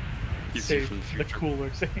 He's Save from the the future.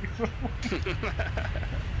 cooler, save.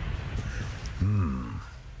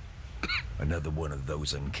 Another one of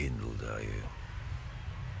those unkindled, are you?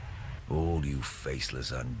 All you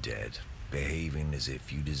faceless undead, behaving as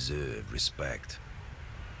if you deserve respect.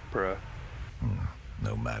 Bruh.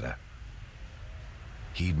 No matter.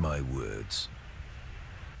 Heed my words.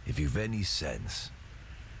 If you've any sense,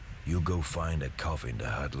 you'll go find a coffin to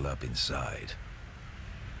huddle up inside.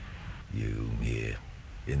 You here,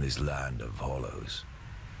 in this land of hollows,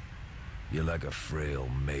 you're like a frail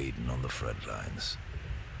maiden on the front lines.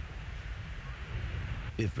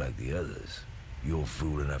 If, like the others, you're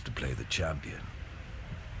fool enough to play the champion,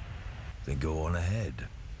 then go on ahead.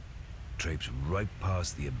 Traipse right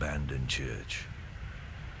past the abandoned church.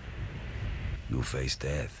 You'll face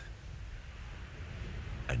death.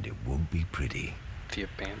 And it won't be pretty. The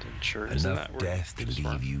abandoned church. Isn't Enough that where death to just leave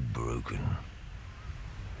were? you broken.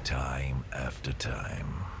 Time after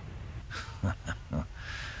time.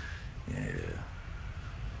 Yeah.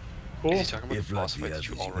 Cool. Is he talking about If the like boss the fight that others,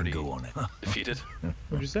 you you can already go on it. defeated?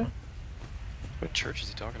 What'd you say? What church is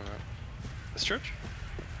he talking about? This church?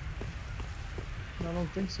 I don't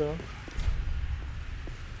think so.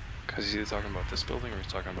 Because he's either talking about this building or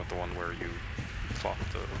he's talking about the one where you fought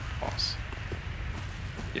the boss.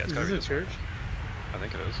 Yeah, it's Is gotta be this this a one. church? I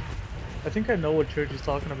think it is. I think I know what church he's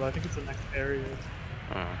talking about. I think it's the next area.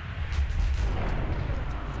 Oh.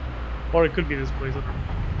 Or it could be this place. I don't know.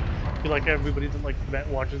 I feel like everybody that like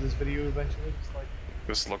watches this video eventually just like,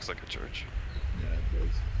 This looks like a church. yeah, it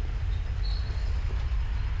does.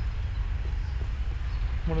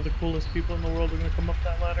 One of the coolest people in the world are gonna come up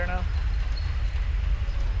that ladder now.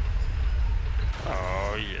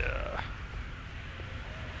 Oh, yeah.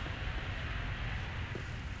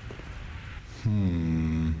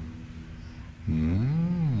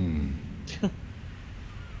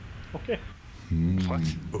 Okay. What?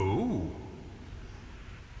 Oh.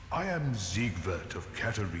 I am Siegwart of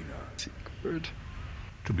Katarina. Secret.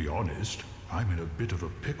 To be honest, I'm in a bit of a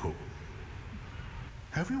pickle.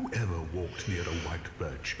 Have you ever walked near a white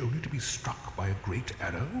birch only to be struck by a great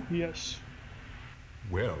arrow? Yes.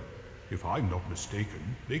 Well, if I'm not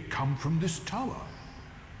mistaken, they come from this tower.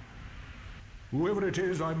 Whoever it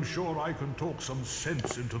is, I'm sure I can talk some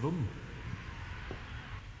sense into them.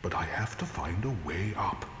 But I have to find a way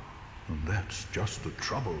up. And that's just the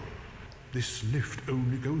trouble. This lift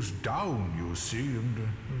only goes down, you see, and...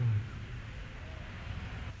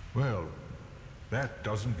 Well, that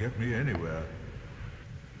doesn't get me anywhere.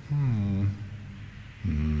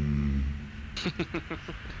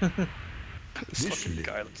 This fucking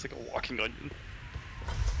guy looks like a walking onion.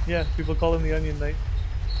 Yeah, people call him the Onion Knight.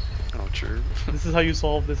 Oh, true. This is how you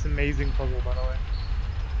solve this amazing puzzle, by the way.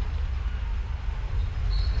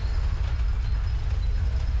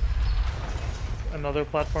 Another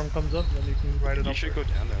platform comes up, and then you can ride it You up. should go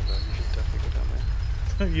down there, though. You should definitely go down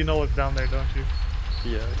there. You know what's down there, don't you?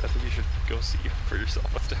 Yeah, I think you should go see for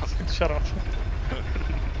yourself what's down there. Shut up.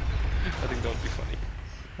 I think that would be funny.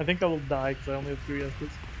 I think I will die because I only have 3 yeses.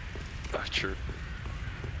 Oh, true.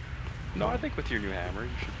 No, I think with your new hammer, you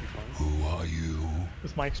should be fine. Who are you?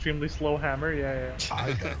 With my extremely slow hammer, yeah.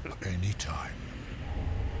 I help any time.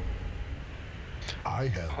 I I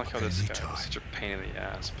help like how this any guy time. was such a pain in the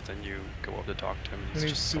ass, but then you go up to talk to him and And he's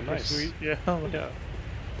he's just so super nice. sweet, yeah. Yeah.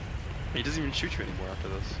 He doesn't even shoot you anymore after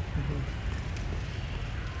this. Mhm.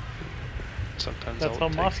 Sometimes That's all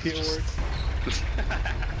how it takes Mafia is just- works.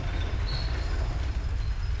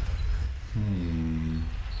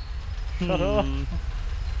 Shut up.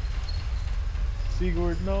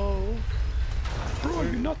 Sigurd, no. Bro,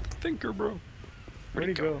 you're not the thinker, bro. Where'd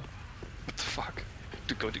he go? What the fuck?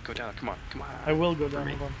 Dude, go down. Come on, come on. I will go For down,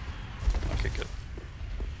 me. hold on. Okay, good.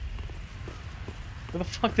 Where the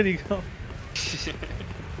fuck did he go?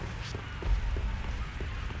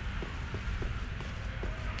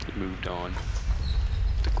 He moved on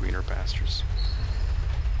to greener pastures.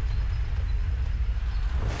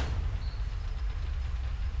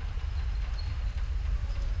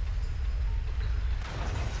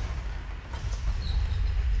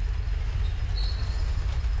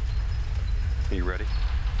 Are you ready?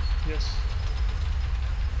 Yes.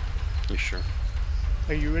 You sure?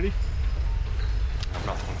 Are you ready? I'm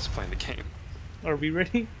not the one that's playing the game. Are we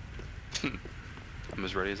ready? I'm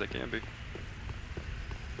as ready as I can be.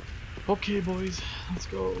 Okay, boys, let's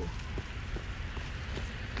go.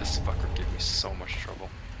 This fucker gave me so much trouble.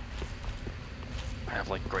 I have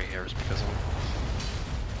like gray hairs because of him.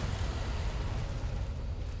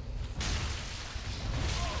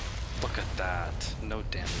 Look at that. No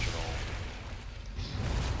damage at all.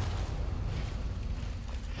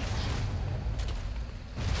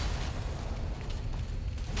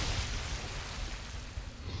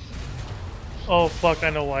 Oh fuck, I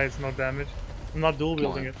know why it's no damage. I'm not dual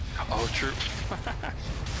wielding it. Oh, true.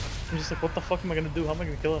 I'm just like, what the fuck am I gonna do? How am I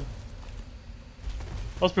gonna kill him?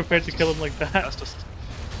 I was prepared to kill him like that. That's just...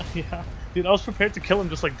 Yeah. Dude, I was prepared to kill him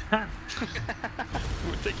just like that. It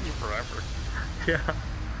would take you forever. Yeah.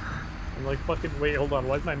 I'm like, fucking, wait, hold on.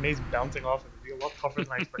 Why is my mace bouncing off him? Is he a lot tougher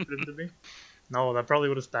than I expected him to be? No, that probably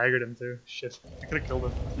would have staggered him too. Shit. I could have killed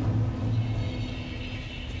him.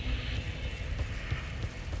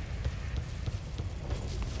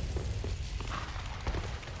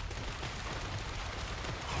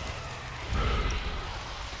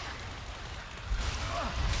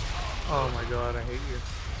 Oh my god, I hate you.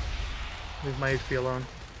 Leave my HP alone.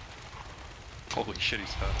 Holy shit,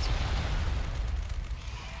 he's fast.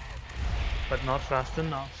 But not fast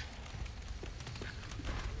enough.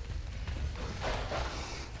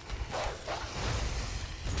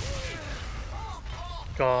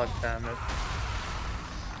 God damn it.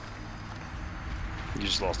 You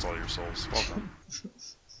just lost all your souls. Well done.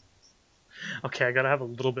 Okay, I gotta have a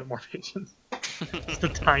little bit more patience. Just a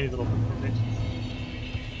tiny little bit more patience.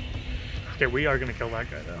 Okay, we are gonna kill that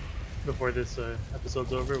guy though. Before this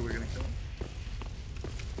episode's over, we're gonna kill him.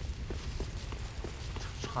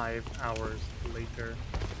 5 hours later.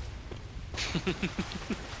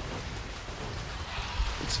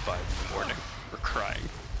 It's 5 in the morning. We're crying.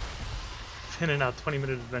 In and out,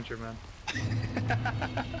 20-minute adventure, man.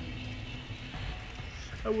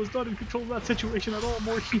 I was not in control of that situation at all,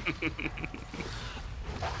 Morty.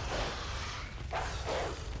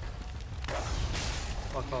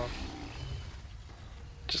 Fuck off.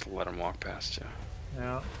 Just let him walk past you.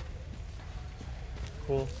 Yeah.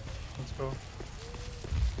 Cool. Let's go.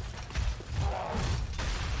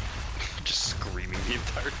 Just screaming the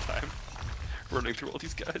entire time. Running through all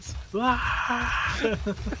these guys. You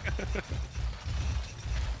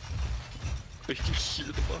can hear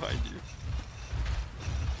them behind you.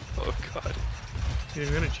 Oh god.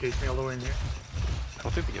 You're gonna chase me all the way in here. I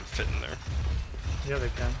don't think they can fit in there. Yeah, they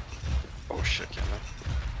can. Oh shit, can they?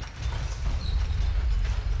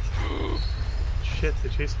 Shit, they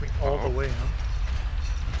chased me all the way, huh?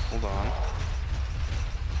 Hold on.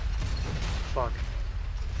 Fuck.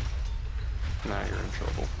 Now you're in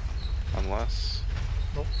trouble. Unless...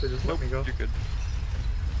 Nope, they just let me go. You're good.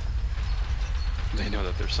 They know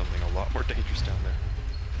that there's something a lot more dangerous down there.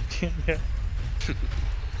 Yeah.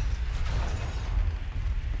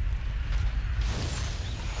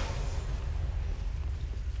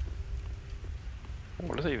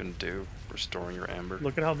 What does that even do? Restoring your amber?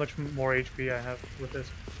 Look at how much more HP I have with this.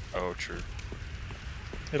 Oh, true.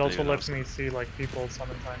 It also even lets notice me see like people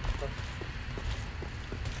summon time and stuff.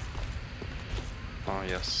 Oh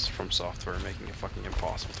yes, from software making it fucking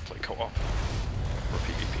impossible to play co-op. Or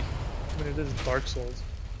PvP. I mean, it is Dark Souls.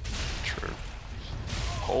 True.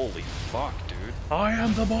 Holy fuck, dude. I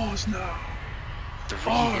am the boss now!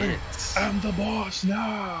 3 I hits. am the boss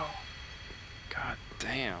now! God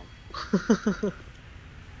damn.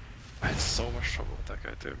 I had so much trouble with that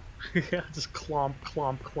guy too. Yeah, just clomp,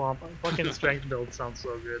 clomp, clomp. Fucking strength build sounds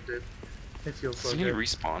so good, dude. It feels so Doesn't he good.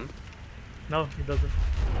 respawn? No, he doesn't.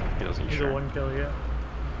 He doesn't, He's sure. a 1 kill, yeah.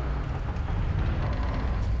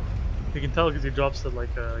 You can tell because he drops the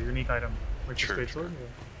like unique item, which Sure, is straight sword.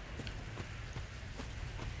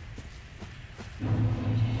 Yeah.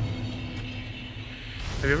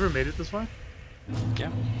 Have you ever made it this far?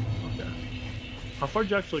 Yeah. Okay. How far did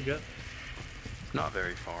you actually get? Not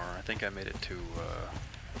very far. I think I made it to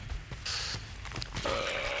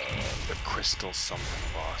the crystal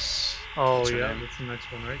something boss. Oh What's her yeah, name? that's the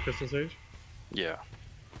next one, right? Crystal Sage? Yeah.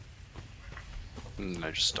 And then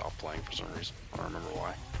I just stopped playing for some reason. I don't remember why.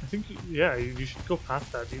 I think, yeah, you should go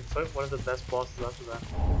past that. You fight one of the best bosses after that.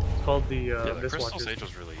 It's called the Yeah, the Crystal Mistwatchers. Sage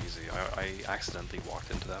was really easy. I accidentally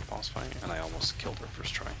walked into that boss fight and I almost killed her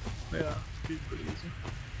first try. Yeah, it's pretty easy.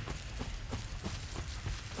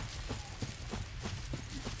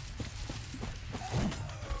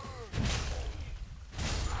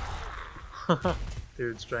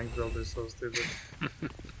 Dude, strength build is so stupid.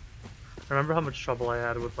 Remember how much trouble I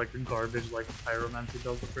had with like the garbage like pyromancy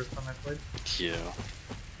build the first time I played? Yeah.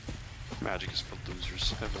 Magic is for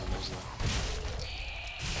losers. Everyone knows that.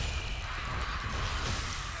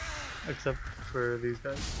 except for these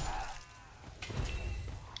guys.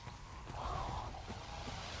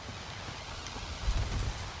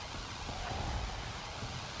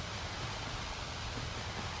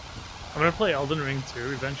 I'm gonna play Elden Ring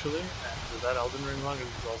 2 eventually, and with that Elden Ring run,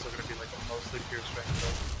 it's also gonna be like a mostly pure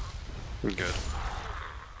strength build. Good.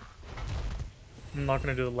 I'm not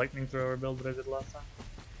gonna do the lightning thrower build that I did last time.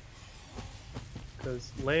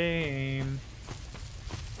 Cause lame.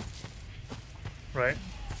 Right?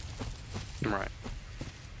 Right.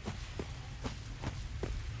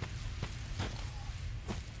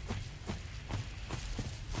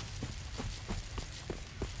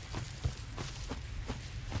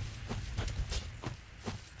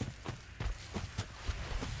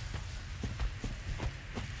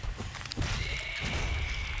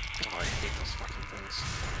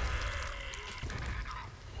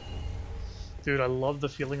 Dude, I love the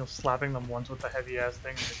feeling of slapping them once with the heavy ass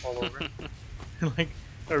thing and they fall over. And like,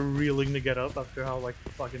 they're reeling to get up after how like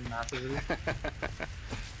fucking massive it is.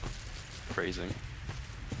 Phrasing.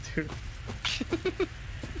 Dude.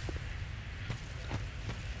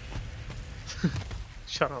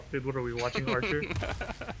 Shut up, dude. What are we watching, Archer?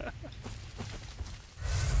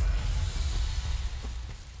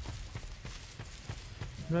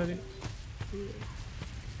 Ready?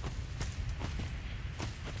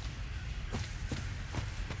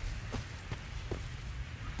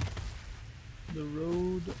 The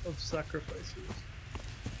road of sacrifices.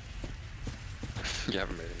 You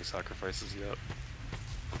haven't made any sacrifices yet.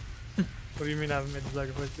 What do you mean I haven't made the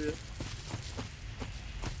sacrifice yet?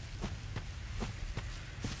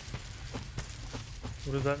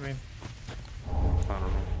 What does that mean? I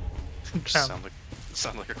don't know. Damn.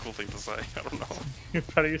 Sound like a cool thing to say. I don't know. You're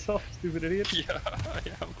proud of yourself, stupid idiot? Yeah, I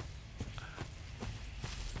am.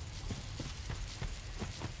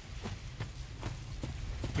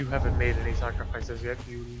 You haven't made any sacrifices yet,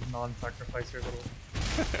 you non-sacrificer little...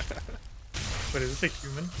 Wait, is this a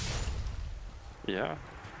human? Yeah.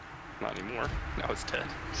 Not anymore. Now it's dead.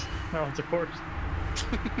 No, it's a corpse.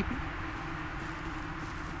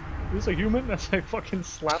 Is this a human? That's like fucking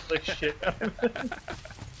slap the shit out of it.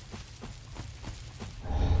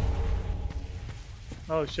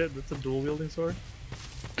 Oh shit, that's a dual wielding sword?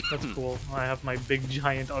 That's cool. I have my big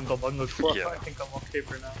giant Unga Bunga club. Yeah. I think I'm okay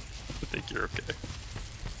for now. I think you're okay.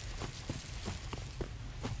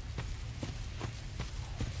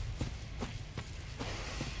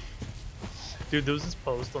 Dude, there was this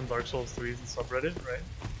post on Dark Souls 3's subreddit, right?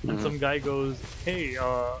 And some guy goes, "Hey,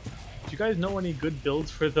 do you guys know any good builds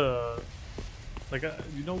for the, like, do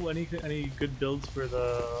you know any good builds for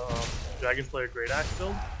the Dragon Slayer Great Axe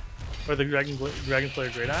build, or the Dragon Slayer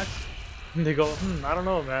Great Axe?" And they go, "I don't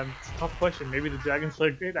know, man. It's a tough question. Maybe the Dragon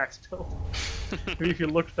Slayer Great Axe build. Maybe if you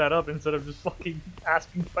looked that up instead of just fucking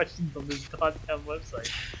asking questions on this goddamn website."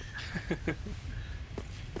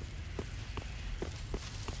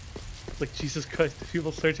 Like, Jesus Christ, do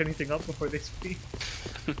people search anything up before they speak?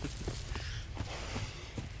 This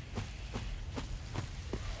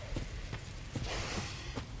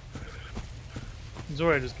is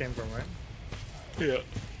where I just came from, right? Yeah.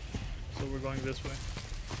 So we're going this way.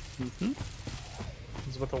 Mm-hmm.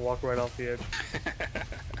 It's about to walk right off the edge.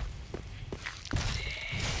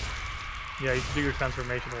 Yeah, you can do your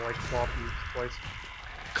transformation and like clop you twice.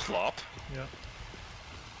 Clop? Yeah.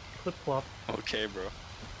 Clip clop. Okay, bro.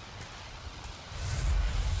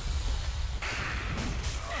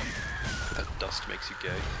 That dust makes you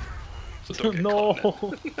gay. So don't get No! caught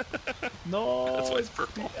in it. No! That's why it's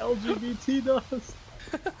purple. The LGBT dust!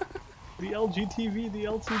 The LGTV, the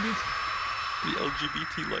LTV. The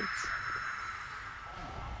LGBT lights.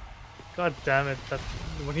 God damn it, that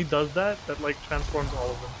when he does that, that like transforms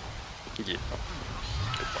all of them. Yeah.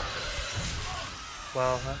 Good fuck.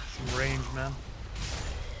 Wow, that's some range, man.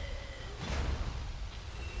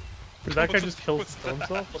 Did that guy just kill himself?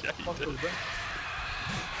 What Yeah, the he fuck did. was that?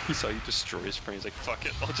 He saw you destroy his frame, he's like, fuck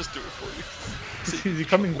it, I'll just do it for you. Is he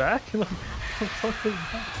coming back? Like, what the fuck was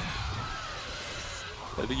that?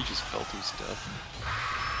 I think he just fell to his death.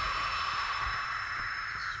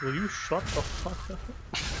 Will you shut the fuck up?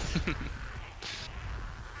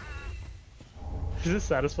 Is this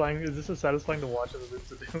satisfying? Is this as satisfying to watch as it is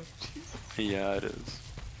to do? Jesus. Yeah, it is.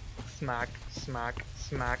 Smack, smack,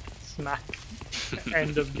 smack, smack.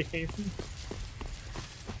 End of game.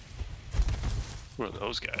 What are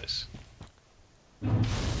those guys?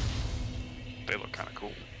 They look kind of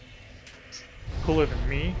cool. Cooler than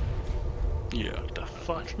me? Yeah, definitely.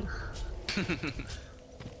 Fuck.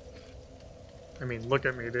 I mean, look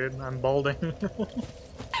at me, dude. I'm balding.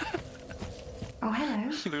 Oh,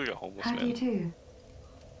 hello. You look like a homeless How man. do you do?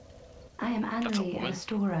 I am That's a Anne-Marie, a woman.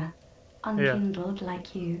 restorer, unkindled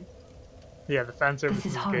like you. Yeah, the fan service This in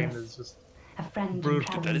is this game Horace, is just a friend and brutal.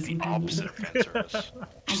 traveling That is the companion. opposite of fan service.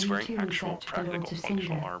 She's And you wearing too in actual, search of the practical, Lords of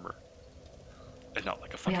functional Cinder. armor. And not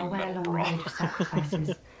like a We are fucking well metal along the bra. road of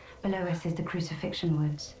sacrifices. Below us is the Crucifixion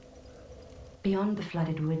Woods. Beyond the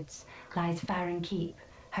flooded woods lies Farron Keep,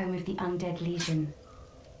 home of the Undead Legion.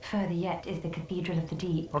 Further yet is the Cathedral of the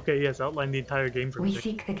Deep. Okay, yes, outline the entire game for We me.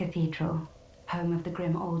 seek the cathedral, home of the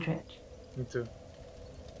grim Aldrich. Me too.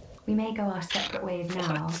 We may go our separate ways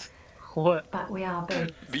now, What? but we are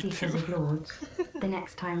both Me seekers too. of lords. The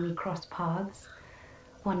next time we cross paths,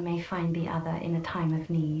 one may find the other in a time of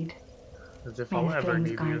need. As if May I'll the ever flames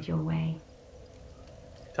need guide you. your way.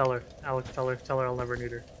 Tell her, Alex, tell her I'll never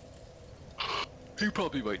need her. You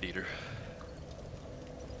probably might need her.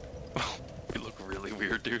 You look really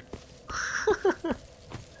weird, dude.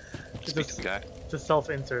 Speak to the guy. It's a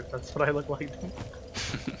self-insert, that's what I look like.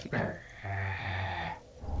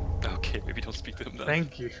 Okay, maybe don't speak to him then.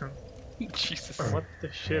 Thank you. Jesus. What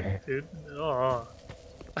the shit, dude? Oh,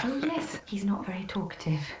 Oh yes, he's not very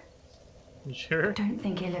talkative. you sure? Don't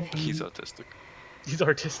think ill of him. He's autistic. He's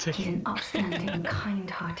artistic. He's an upstanding and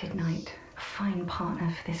kind-hearted knight, a fine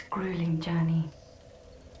partner for this grueling journey.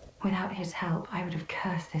 Without his help, I would have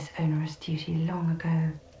cursed this onerous duty long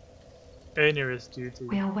ago. Onerous duty.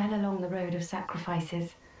 We are well along the road of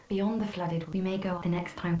sacrifices. Beyond the flooded, we may go the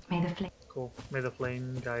next time. May the flame. Cool. May the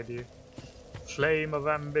flame guide you. Flame of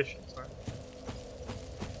ambition, sorry.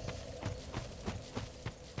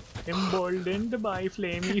 Emboldened by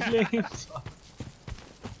flamey flames.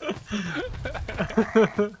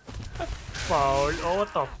 Foul. Oh,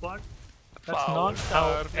 what the fuck? That's Foul not how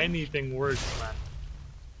garbage. anything works, man.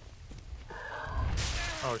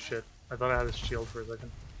 Oh shit. I thought I had a shield for a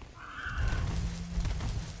second.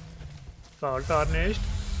 Foul tarnished.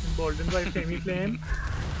 Emboldened by flamey flame.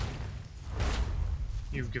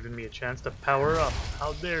 You've given me a chance to power up.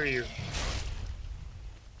 How dare you?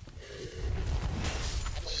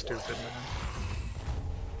 Stupid, man.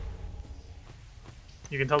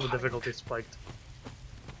 You can tell the difficulty spiked.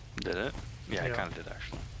 Did it? Yeah, Yeah. I kind of did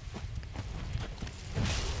actually.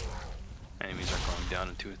 Enemies aren't going down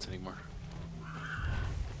into it anymore.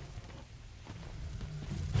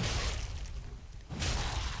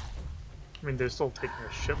 I mean, they're still taking a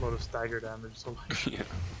shitload of stagger damage, so like, Yeah.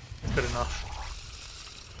 it's good enough.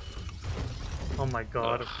 Oh my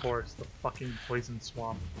god, Ugh. of course, the fucking poison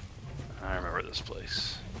swamp. I remember this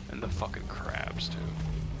place. And the fucking crabs, too.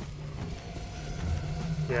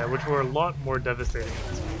 Yeah, which were a lot more devastating in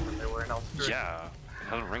this game than they were in Elden Ring. Yeah.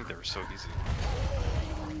 In Elden Ring, they were so easy.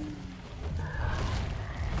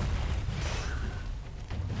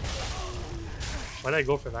 Why'd I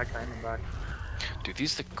go for that guy in the back? Dude,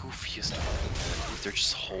 these are the goofiest fucking enemies. They're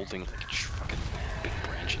just holding like fucking big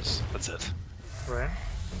branches. That's it. Right?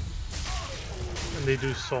 And they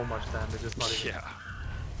do so much damage, it's not even... Yeah.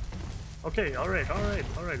 Okay,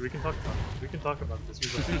 alright, we can talk about this. We can talk about this.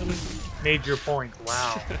 You've officially made your point.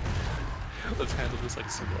 Wow. Let's handle this like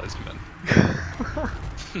civilized men.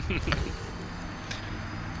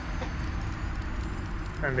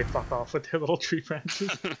 And they fuck off with their little tree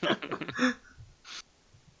branches.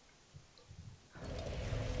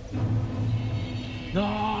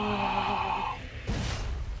 No!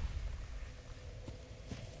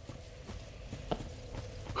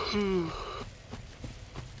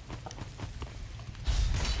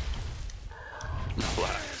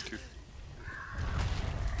 Relax, dude.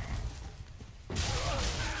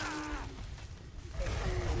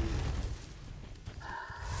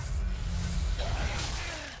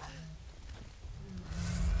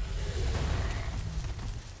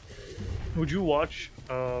 Would you watch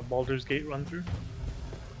Baldur's Gate run through?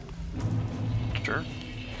 Sure.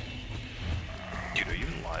 Dude, are you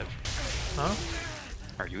even live? Huh?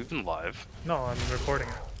 Are you even live? No, I'm recording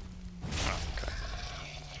it. Oh, okay.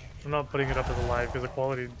 I'm not putting it up as a live because the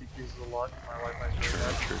quality decreases a lot in my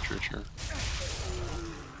Wi-Fi. True.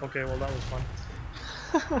 Okay, well that was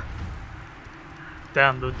fun.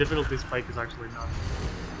 Damn, the difficulty spike is actually nuts.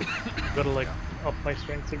 Gotta like up my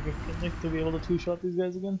strength significantly to be able to two-shot these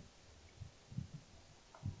guys again.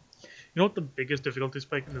 You know what the biggest difficulty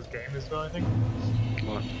spike in this game is though, I think?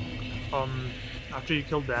 What? After you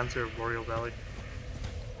kill Dancer of Boreal Valley.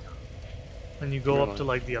 And you go up to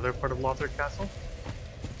like the other part of Lothric Castle.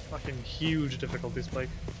 Fucking huge difficulty spike.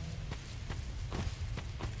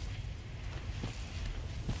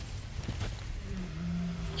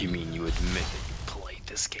 You mean you admit that you played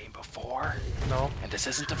this game before? No, And this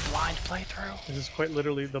isn't a blind playthrough? this is quite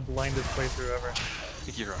literally the blindest playthrough ever.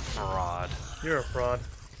 You're a fraud. You're a fraud.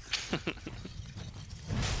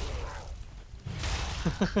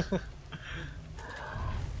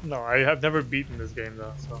 No, I have never beaten this game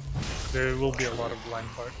though, so There will be a lot of blind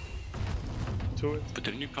part to it. But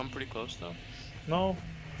didn't you come pretty close though? No,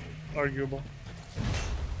 arguable.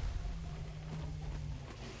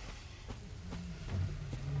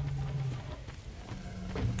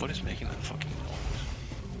 What is making that fucking noise?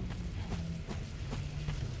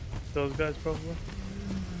 Those guys probably.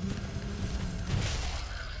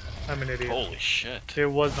 I'm an idiot. Holy shit. There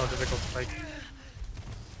was no difficult spike.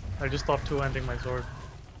 I just stopped two-handing my sword.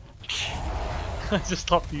 I just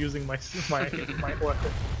stopped using my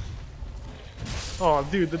weapon. Oh,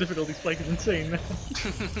 dude, the difficulty spike is insane, man.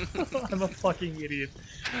 I'm a fucking idiot.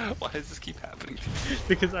 Why does this keep happening to you?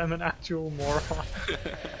 Because I'm an actual moron.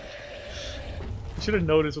 I should have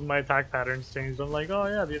noticed when my attack patterns changed. I'm like, oh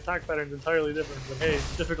yeah, the attack pattern's entirely different. But hey,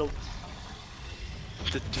 it's difficult.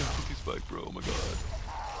 The difficulty spike, bro. Oh my god.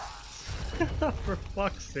 For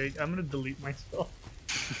fuck's sake, I'm gonna delete my spell.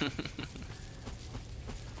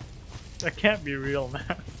 That can't be real,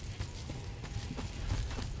 man.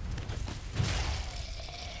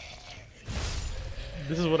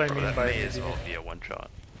 This is what I mean that by may as well be a one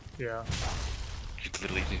shot. yeah. You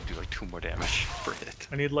literally need to do like 2 more damage per hit.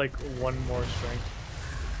 I need like 1 more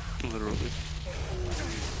strength. Literally.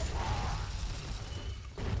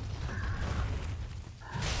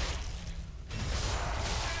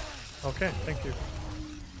 Okay, thank you.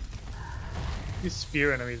 These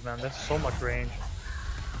spear enemies, man, that's so much range.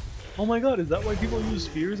 Oh my god, is that why people use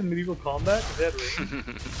spears in medieval combat? Is that range?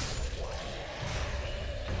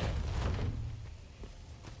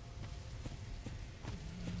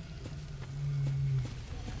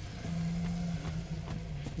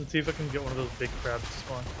 Let's see if I can get one of those big crabs to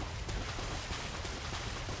spawn.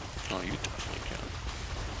 Oh, you definitely can.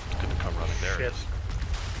 It's gonna come running there. Shit.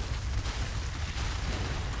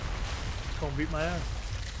 It's gonna beat my ass.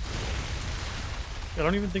 I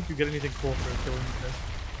don't even think you get anything cool for killing these guys.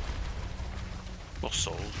 Well,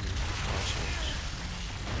 souls. Souls.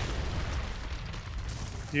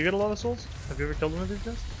 Do you get a lot of souls? Have you ever killed one of these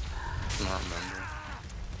guys? I don't remember.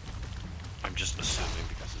 I'm just assuming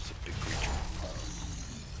because it's a big creature.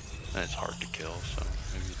 And it's hard to kill, so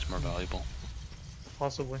maybe it's more valuable.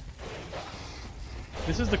 Possibly.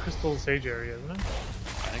 This is the Crystal Sage area, isn't it?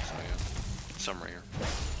 I think so, yeah. Somewhere here.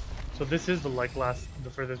 So this is the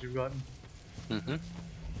furthest you've gotten. Mm-hmm.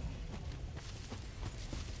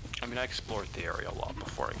 I mean, I explored the area a lot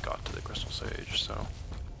before I got to the Crystal Sage, so...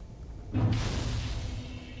 If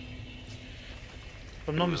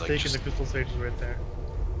I'm not It was, like, mistaken, just- the Crystal Sage is right there.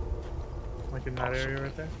 Like in that area Possibly.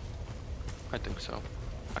 right there? I think so.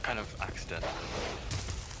 I kind of accidentally,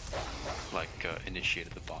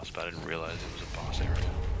 initiated the boss, but I didn't realize it was a boss area.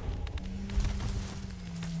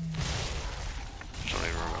 I don't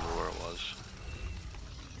even remember where it was.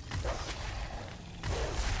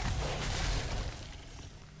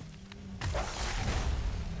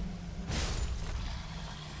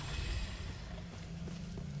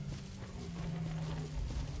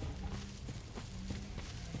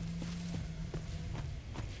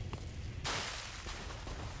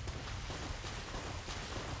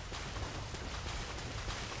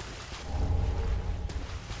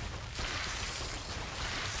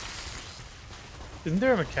 Isn't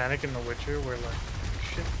there a mechanic in The Witcher where like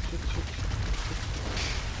shit.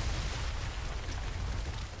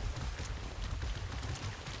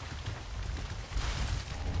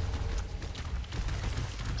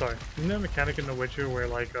 Sorry. Isn't there a mechanic in The Witcher where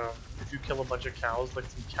like if you kill a bunch of cows, like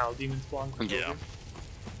some cow demons spawn? Yeah.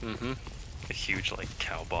 Mm-hmm. A huge,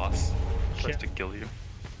 cow boss tries Yeah. to kill you.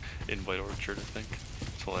 In White Orchard, I think.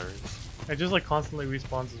 It's hilarious. It just like constantly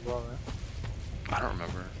respawns as well, right? I don't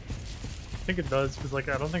remember. I think it does, because like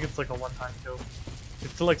I don't think it's like a one-time kill.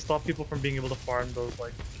 It's to like stop people from being able to farm those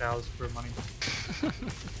like cows for money.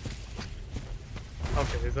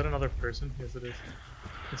 Okay, is that another person? Yes it is.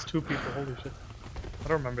 It's 2 people, holy shit. I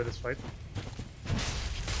don't remember this fight.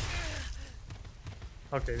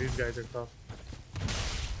 Okay, these guys are tough.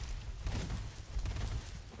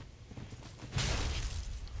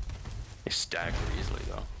 They stagger easily,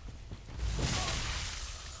 though.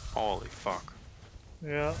 Holy fuck.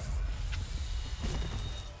 Yeah.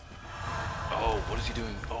 Oh, what is he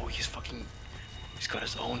doing? Oh, he's got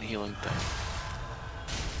his own healing thing.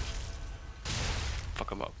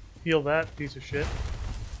 Fuck him up. Heal that piece of shit.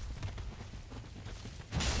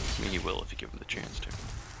 I mean, he will if you give him the chance to.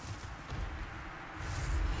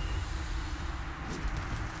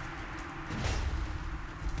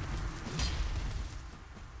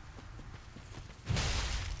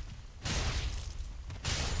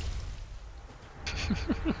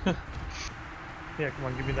 Yeah, come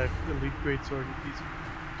on, give me that elite great sword, you piece of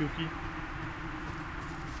dookie.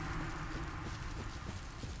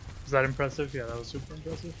 Was that impressive? Yeah, that was super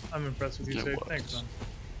impressive. I'm impressed with you, It Sage. was. Thanks,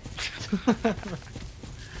 man.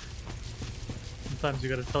 Sometimes you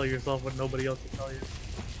gotta tell yourself what nobody else will tell you.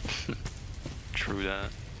 True that.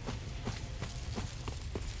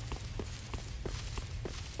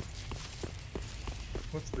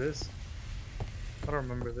 What's this? I don't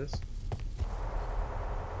remember this.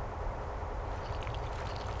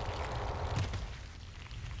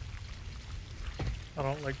 I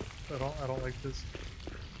don't like this.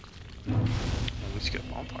 At least you get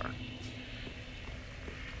a bonfire.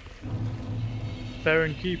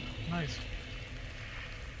 Barren Keep. Nice.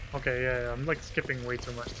 Okay, yeah, I'm like skipping way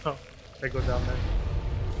too much though. I go down there.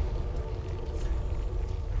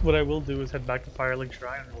 What I will do is head back to Firelink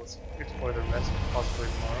Shrine and we'll explore the rest possibly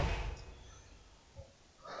tomorrow.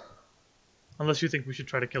 Unless you think we should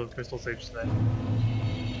try to kill a Crystal Sage today.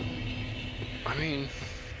 I mean,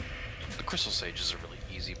 the Crystal Sage is a really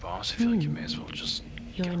easy boss. I feel like you may as well just.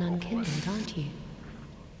 You're get an it over unkindled, with. aren't you?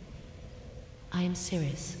 I am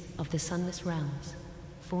Cirrus, of the Sunless Realms,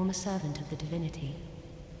 former servant of the divinity.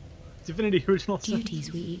 Divinity Original Sin.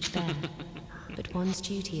 Duties we each bear, but one's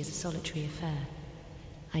duty is a solitary affair.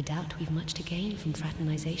 I doubt we've much to gain from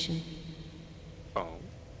fraternization. Oh,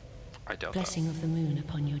 I doubt Blessing of the moon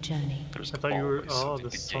upon your journey. that. There's I thought you were- always oh, something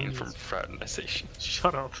the to gain sun from is- fraternization.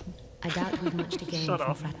 Shut up. I doubt we've much to gain Shut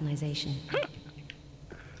from up. fraternization.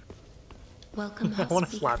 Welcome, I want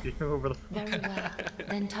to speaker. slap you over the. Very well.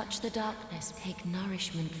 Then touch the darkness, take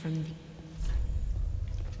nourishment from the...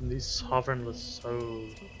 From these sovereignless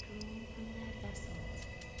souls.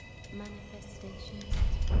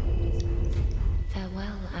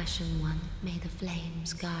 Farewell, Ashen One. May the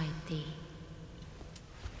flames guide thee.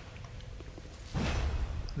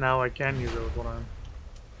 Now I can use it with one arm.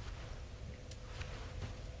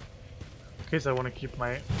 In case I want to keep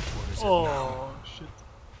my. Oh shit!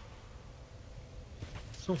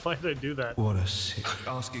 So why did I do that? What a sick.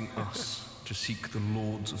 Asking us to seek the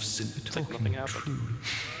lords of sin. like nothing happened.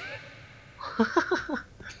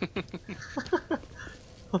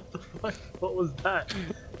 What the fuck? What was that?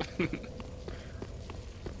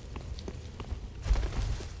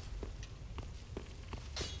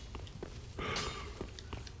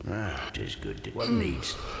 Ah, tis good to one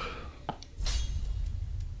needs.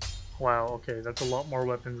 Wow. Okay, that's a lot more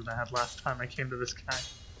weapons than I had last time I came to this guy.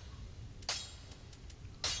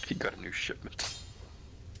 He got a new shipment.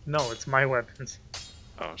 No, it's my weapons.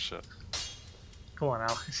 Oh shit. Come on,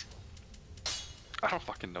 Alex. I don't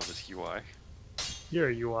fucking know this UI. You're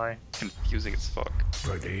a UI. Confusing as fuck.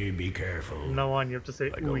 Pretty be careful. No one, you have to say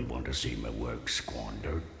I ooey. don't want to see my work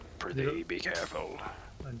squandered. Pretty be careful.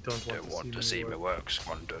 I don't Don't want to see my work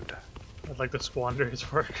squandered. I'd like to squander his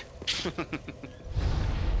work.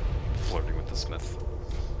 Flirting with the smith.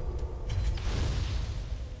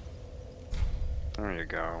 There you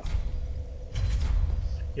go.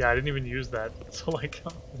 Yeah, I didn't even use that. So like,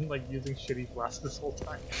 I've been like using shitty flasks this whole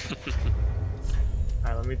time.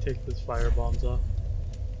 Alright, let me take this fire bombs off.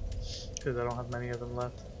 Because I don't have many of them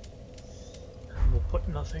left. And we'll put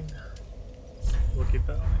nothing. We'll keep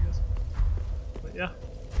that on, I guess. But yeah.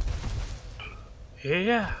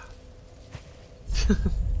 Yeah!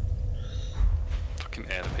 Fucking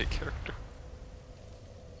anime character.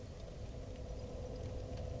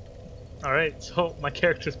 Alright, so my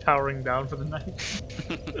character's powering down for the night.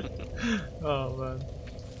 Oh man.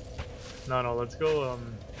 No, let's go,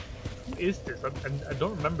 who is this? I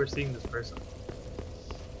don't remember seeing this person.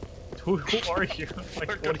 Who are you?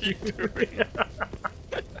 Like, what are you doing?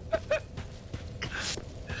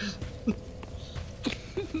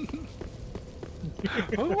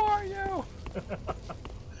 Who are you?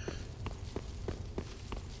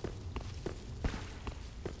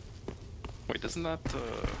 Wait, doesn't that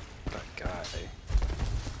guy,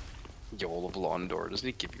 Yoel of Londor, doesn't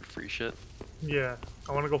he give you free shit? Yeah,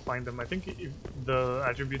 I want to go find him. I think if the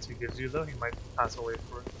attributes he gives you, though, he might pass away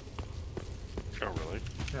for it. Oh, really?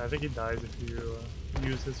 Yeah, I think he dies if you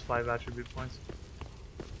use his 5 attribute points.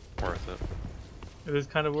 Worth it. It is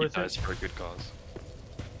kind of He worth dies it. for a good cause.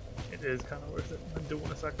 It is kind of worth it. I do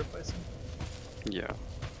want to sacrifice him. Yeah.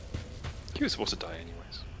 He was supposed to die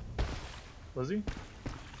anyways. Was he?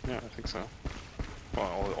 Yeah, I think so.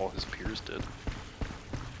 Well, all his peers did.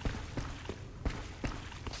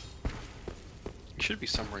 He should be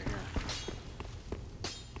somewhere here.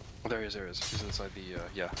 Oh, there he is, there he is. He's inside the,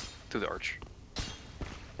 yeah, through the arch.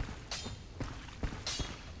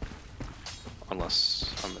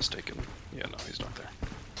 Unless I'm mistaken. Yeah, no, he's not there.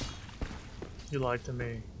 You lied to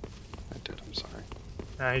me. I did, I'm sorry.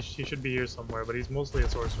 Nah, he should be here somewhere, but he's mostly a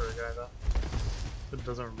sorcerer guy, though. So it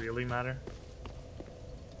doesn't really matter.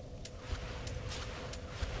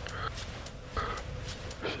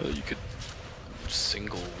 So you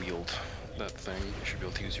that thing, you should be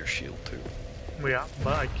able to use your shield too. Well, yeah,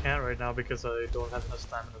 but I can't right now because I don't have enough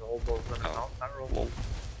stamina to hold both of them out that roll.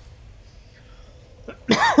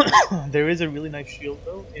 There is a really nice shield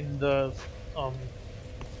though in the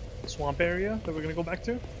swamp area that we're gonna go back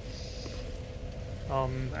to.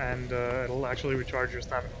 And it'll actually recharge your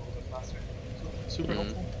stamina a little bit faster. So, super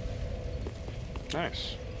helpful.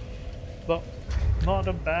 Nice. But not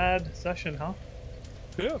a bad session, huh?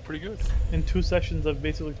 Yeah, pretty good. In 2 sessions, I've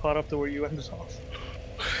basically caught up to where you ended off.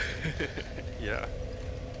 Yeah.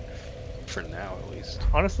 For now, at least.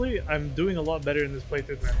 Honestly, I'm doing a lot better in this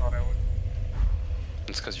playthrough than I thought I would.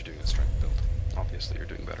 It's because you're doing a strength build. Obviously, you're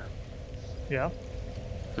doing better. Yeah?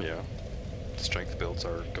 Yeah. Strength builds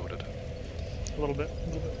are goated. A little bit.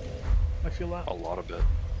 I feel that. A lot of it.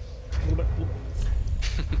 A little bit.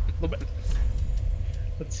 A little bit.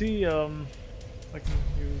 Let's see if I can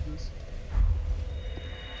use this.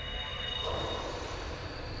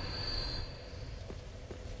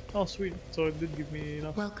 Oh, sweet. So it did give me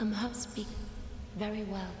enough. Welcome, host. Speak. Very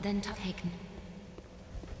well. Then taken.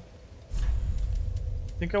 I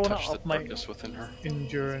think I want Touch to the up my darkness within her.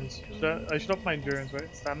 endurance. I should up my endurance,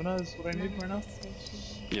 right? Stamina is what I need right now?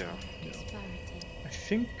 Yeah. I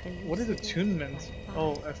think... What is attunement?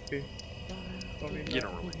 Oh, FP. Don't need You that.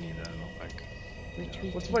 don't really need that, I don't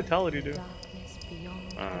think. What's vitality do?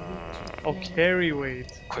 Oh, Uh, carry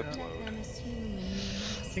weight. Equip Yeah. load. I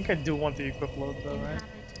think I do want the equip load though, right?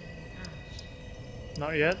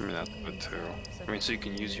 Not yet? I mean, that's good too. I mean, so you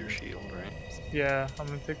can use your shield, right? Yeah, I'm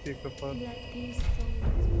gonna take the equip load. Is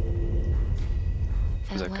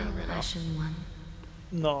that gonna Farewell, be enough? Ashen One.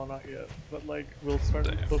 No, not yet. But like, we'll start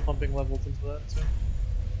pumping levels into that soon.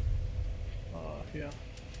 Yeah.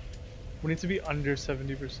 We need to be under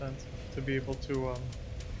 70% to be able to,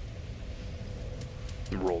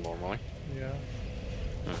 Roll normally. yeah.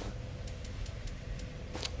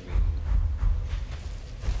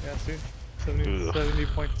 Yeah, see?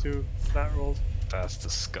 70.2 fat rolls. That's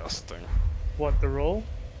disgusting. What, the roll?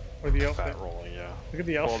 Or the outfit? Fat rolling, yeah. Look at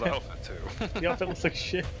the Well, outfit. the outfit too. The outfit looks like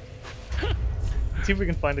shit. Let's see if we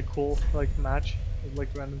can find a cool, like, match with, like,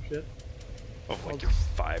 random shit. Of like your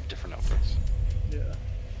 5 different outfits. Yeah.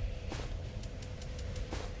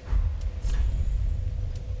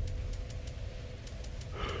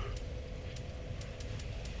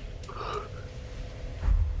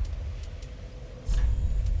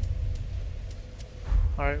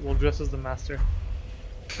 Alright, we'll dress as the master.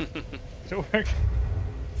 Did it work?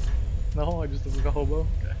 No, I just look like a hobo?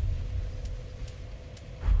 Okay.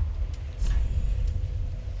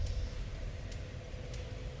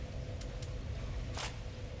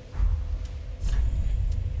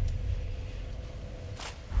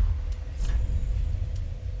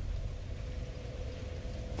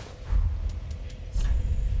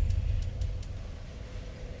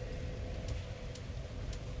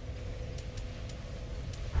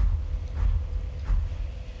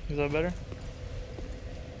 Is that better?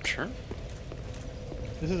 Sure.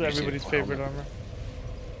 This is You just need a everybody's cool favorite helmet. armor.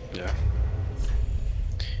 Yeah.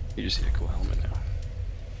 You just need a cool helmet now.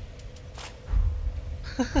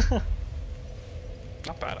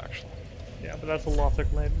 Not bad actually. Yeah, but that's a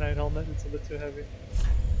lothric knight helmet. It's a bit too heavy.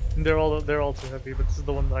 And they're all too heavy, but this is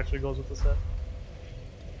the one that actually goes with the set.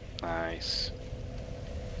 Nice.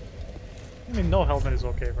 I mean, no helmet is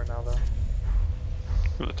okay for now, though.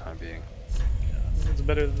 For the time being. Yeah, I mean, it's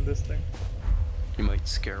better than this thing. You might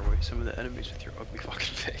scare away some of the enemies with your ugly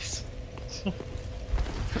fucking face.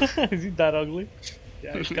 Is he that ugly?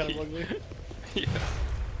 Yeah, he's kind of ugly. Yeah.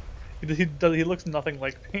 He looks nothing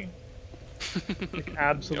like me. Like,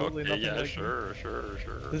 absolutely Okay, nothing yeah, like me. sure.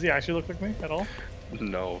 Does he actually look like me at all?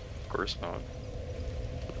 No, of course not.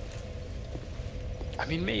 I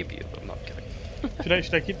mean, maybe, but I'm not kidding.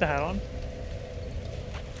 Should I keep the hat on?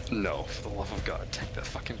 No, for the love of God, take that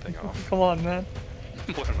fucking thing off. Come on, man.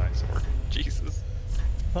 What an eyesore. Jesus.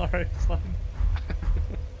 Alright, fine.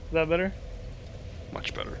 Is that better?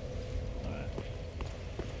 Much better. Alright.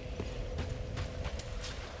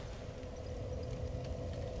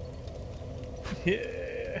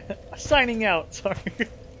 Yeah. Signing out, sorry.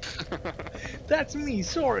 That's me,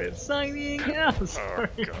 Sorin, signing out. Sorry.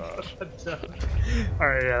 God.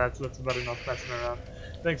 Alright, yeah, that's about enough messing around.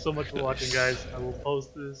 Thanks so much for watching, guys. I will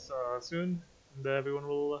post this soon, and everyone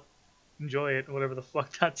will enjoy it, whatever the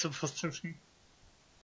fuck that's supposed to be.